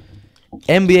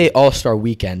 NBA All-Star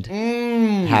Weekend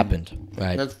happened,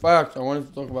 right? That's fact. I wanted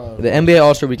to talk about it. The NBA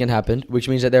All-Star Weekend happened, which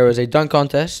means that there was a dunk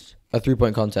contest, a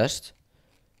three-point contest,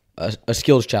 a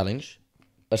skills challenge,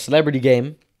 a celebrity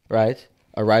game, right?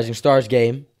 A Rising Stars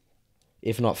game,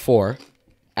 if not 4,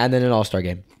 and then an All-Star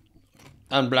game.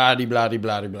 And bloody, bloody,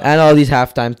 bloody, bloody. And all these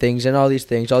halftime things and all these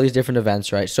things, all these different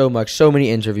events, right? So many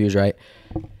interviews, right?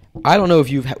 I don't know if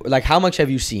you've, like, how much have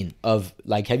you seen of,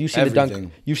 like, have you seen the Everything.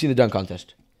 dunk? You've seen the dunk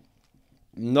contest.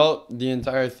 Not the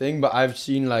entire thing, but I've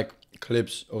seen, like,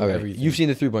 clips of Okay. everything. You've seen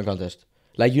the three-point contest.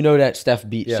 Like, you know that Steph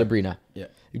beat Yeah. Sabrina. Yeah.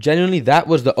 Genuinely, that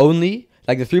was the only,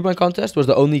 like, the three-point contest was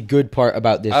the only good part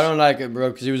about this. I don't like it,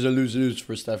 bro, because it was a lose-lose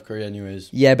for Steph Curry anyways.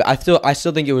 Yeah, but I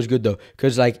still think it was good, though.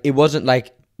 Because, like, it wasn't,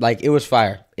 like, it was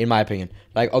fire, in my opinion.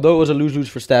 Like, although it was a lose-lose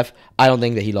for Steph, I don't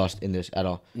think that he lost in this at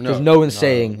all. Because no one's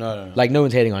saying, No. like, no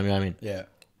one's hating on him, you know what I mean? Yeah.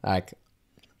 Like,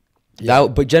 Yeah.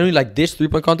 that, but generally, like, this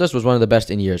three-point contest was one of the best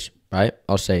in years, right?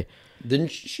 I'll say.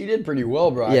 She did pretty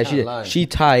well, bro. Yeah, she did. She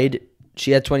tied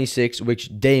she had 26,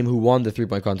 which Dame, who won the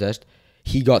 3-point contest,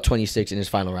 he got 26 in his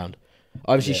final round.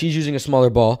 Obviously, she's using a smaller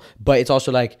ball, but it's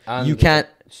also like And you can't.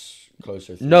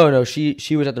 Closer. No, she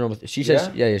was at the normal. She says,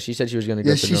 yeah, she said she was gonna go.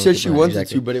 Yeah, to she normal said she three-point. wanted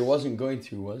Exactly. to, but it wasn't going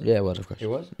to, was it? Yeah, it was, of course. It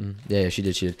was? Yeah, she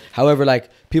did. However, like,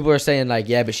 people are saying, like,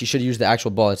 yeah, but she should use the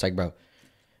actual ball. It's like, bro,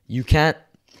 you can't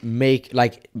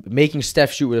making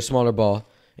Steph shoot with a smaller ball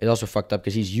is also fucked up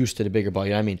because he's used to the bigger ball.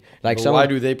 You know what I mean? Like, But why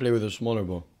do they play with a smaller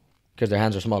ball? Because their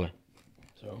hands are smaller.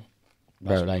 So,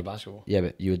 Bro, like, basketball. yeah,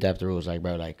 but you adapt the rules, like,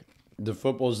 bro, like. The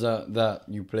footballs that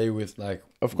you play with, like.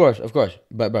 Of course.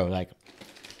 But, bro, like,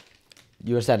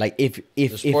 you understand? Like, if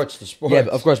The sport. Yeah,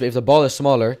 but of course, but if the ball is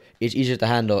smaller, it's easier to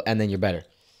handle, and then you're better.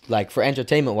 Like, for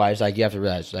entertainment-wise, like, you have to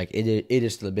realize, like, it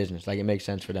is still a business. Like, it makes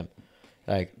sense for them.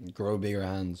 Like, Grow bigger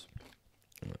hands.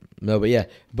 no, but yeah.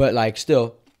 But, like,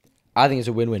 still, I think it's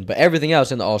a win-win. But everything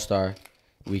else in the All-Star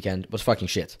weekend was fucking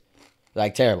shit.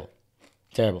 Like, terrible.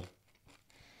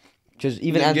 Because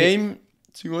even the game,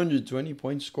 220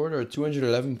 points scored or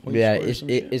 211 points yeah,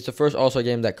 scored. it's the first All-Star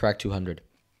game that cracked 200.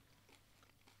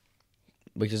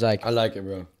 Which is like, I like it,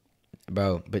 bro.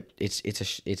 but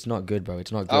it's not good, bro.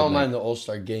 It's not good. I don't like, mind the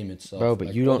All-Star game itself. Bro, but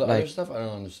like, you all don't the other like stuff. I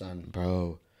don't understand.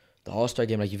 Bro, the All-Star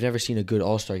game, like, you've never seen a good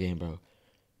All-Star game, bro.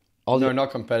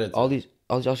 Not competitive. All these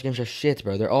All-Star games are shit,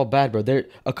 bro. They're all bad, bro.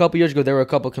 A couple years ago, there were a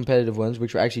couple competitive ones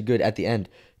which were actually good at the end.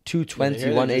 220,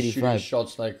 Here they're just shooting 185.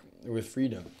 shots like with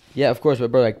freedom. Yeah, of course,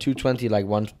 but bro, like 220, like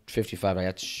 155, like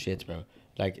that's shit, bro.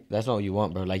 Like, that's not what you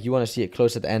want, bro. Like, you want to see it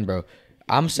close at the end, bro.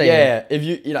 I'm saying, Yeah, if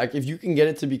you can get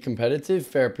it to be competitive,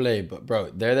 fair play. But bro,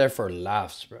 they're there for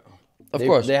laughs, bro. Of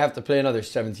course. They have to play another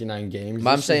 79 games. But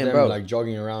I'm This is saying, them, bro, like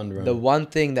jogging around, bro. the one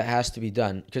thing that has to be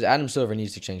done, because Adam Silver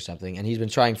needs to change something, and he's been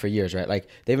trying for years, right? Like,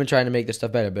 they've been trying to make this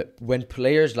stuff better, but when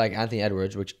players like Anthony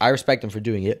Edwards, which I respect them for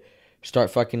doing it,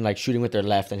 start fucking like shooting with their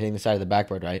left and hitting the side of the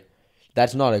backboard, right?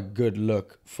 That's not a good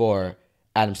look for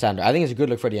Adam Sandler. I think it's a good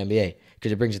look for the NBA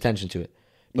because it brings attention to it.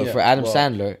 But Yeah, for Adam well-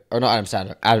 Sandler, or not Adam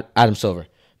Sandler, Adam Silver,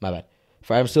 my bad.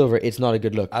 For Adam Silver, it's not a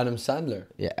good look. Adam Sandler.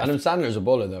 Yeah. Adam Sandler's a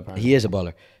bowler, though, apparently. He is a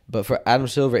baller. But for Adam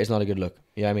Silver, it's not a good look.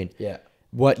 You know what I mean? Yeah.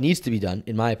 What needs to be done,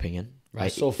 in my opinion, I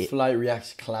right? saw Flight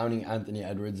reacts clowning Anthony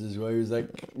Edwards as well. He was like,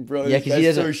 bro, Yeah, this 'cause he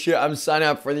guy's doesn't- so shit. I'm signing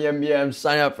up for the NBA. I'm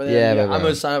signing up for the Yeah, NBA. but I'm bro.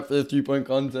 going to sign up for the 3-point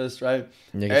contest, right?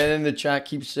 Yeah, And then the chat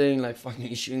keeps saying, like, fucking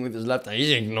he's shooting with his left hand.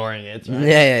 He's ignoring it, right?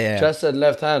 Yeah. Chat said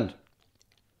left hand.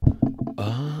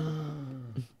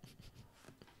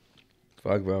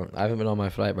 Fuck, bro. I haven't been on my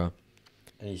flight, bro.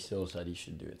 And he still said he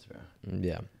should do it, bro.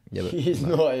 Yeah. But He's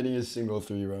not hitting a single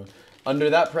three, bro. Under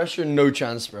that pressure, no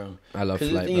chance, bro. I love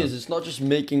Because flight, the thing bro. is, it's not just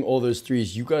making all those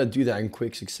threes. You got to do that in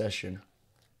quick succession.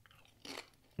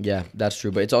 Yeah, that's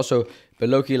true. But it's also, but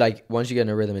low-key, like, once you get in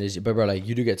a rhythm, it is, but bro, like,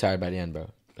 you do get tired by the end, bro.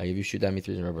 Like, if you shoot that many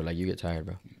threes in a row, bro, like, you get tired,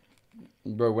 bro.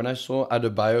 Bro, when I saw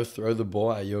Adebayo throw the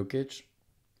ball at Jokic,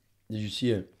 did you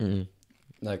see it? Mm-hmm.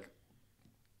 Like,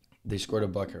 they scored a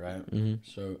bucket, right? Mm-hmm.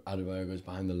 So Adebayo goes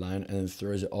behind the line and then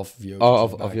throws it off of Jokic. Oh,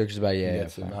 of Jokic's back, yeah, He yeah.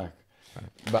 gets it Fine. back.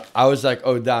 But I was like,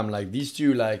 oh damn, like these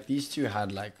two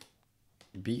had like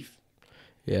beef.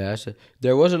 Yeah,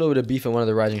 there was a little bit of beef in one of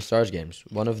the Rising Stars games.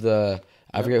 One of the,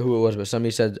 I forget who it was, but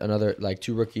somebody said another, like,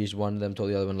 two rookies, one of them told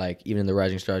the other one, like, even in the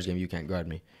Rising Stars game, you can't guard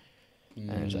me.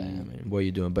 And it's like, I mean, what are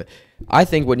you doing? But I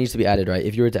think what needs to be added, right,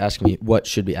 if you were to ask me what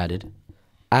should be added,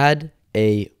 add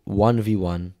a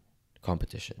 1v1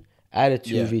 competition. Add a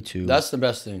 2v2. That's the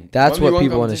best thing. That's what 1v1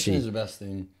 people wanna competition see. is the best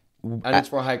thing. And it's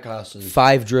for high classes.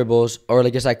 5 dribbles, or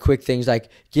like just like quick things, like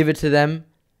give it to them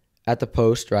at the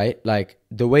post, right? Like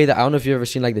the way that, I don't know if you've ever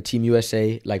seen like the Team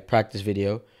USA like practice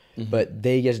video, but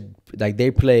they just like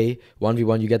they play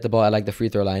 1v1. You get the ball at like the free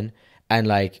throw line, and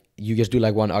like you just do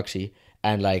like one oxy,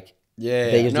 and like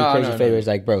they just do crazy fadeaways,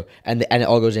 like bro, and it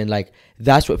all goes in. Like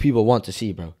that's what people want to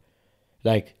see, bro.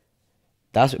 Like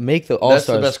make the All Stars.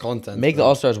 That's the best content. Make the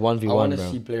All Stars 1v1, I want to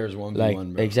bro. see players 1v1, Like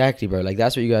bro. exactly, bro. Like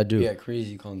that's what you gotta do. Yeah,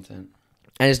 crazy content.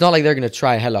 And it's not like they're gonna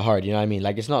try hella hard, you know what I mean?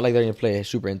 Like it's not like they're gonna play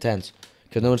super intense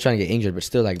because no one's trying to get injured. But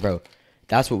still, like, bro,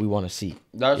 that's what we want to see.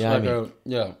 That's You know like what I mean?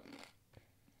 yeah.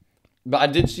 But I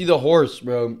did see the horse,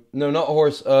 bro. No, not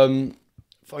horse.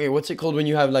 Fuck it. What's it called when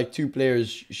you have like two players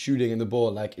shooting in the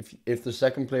ball? Like if the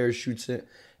second player shoots it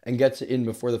and gets it in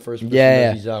before the first person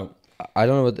Yeah. he's out. I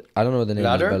don't know what the name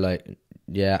Ladder? is, but like,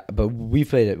 yeah, but we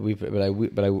played it. But I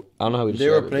don't know how we. They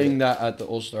were describe it, playing that at the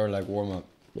All Star like warm up.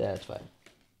 but- Yeah, it's fine.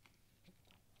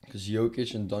 Because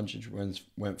Jokic and Doncic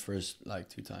went first like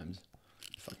 2 times.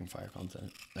 Fucking fire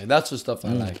content. Like that's the stuff I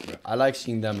like, bro. I like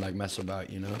seeing them like mess about,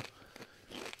 you know.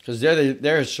 Because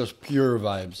there is just pure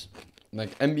vibes.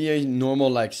 Like NBA normal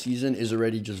like season is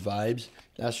already just vibes.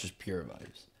 That's just pure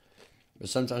vibes. But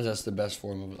sometimes that's the best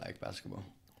form of like basketball.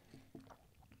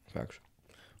 Facts.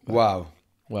 Wow.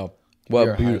 Well, We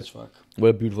are high as fuck. what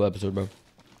a beautiful episode, bro.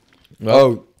 Well,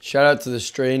 Oh, shout out to the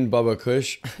strain Bubba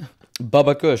Kush.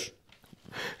 Bubba Kush.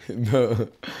 No,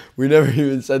 we never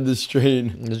even said the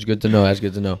strain. That's good to know. That's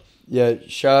good to know. Yeah,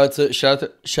 shout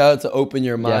out to Open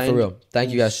Your Mind. Yeah, for real.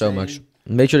 Thank you guys so much.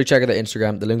 Make sure to check out the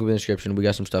Instagram. The link will be in the description. We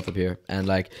got some stuff up here. And,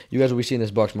 like, you guys will be seeing this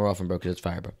box more often, bro, because it's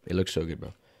fire, bro. It looks so good,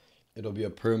 bro. It'll be a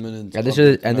permanent. And this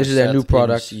is their new set in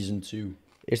product. Season 2.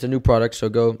 It's a new product, so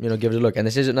go, give it a look. And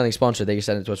this isn't nothing sponsored. They can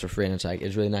send it to us for free, and it's like,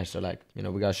 it's really nice. So, like, we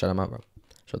got to shout them out, bro.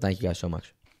 So, thank you guys so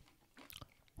much.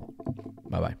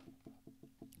 Bye-bye.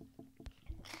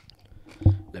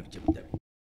 Love you.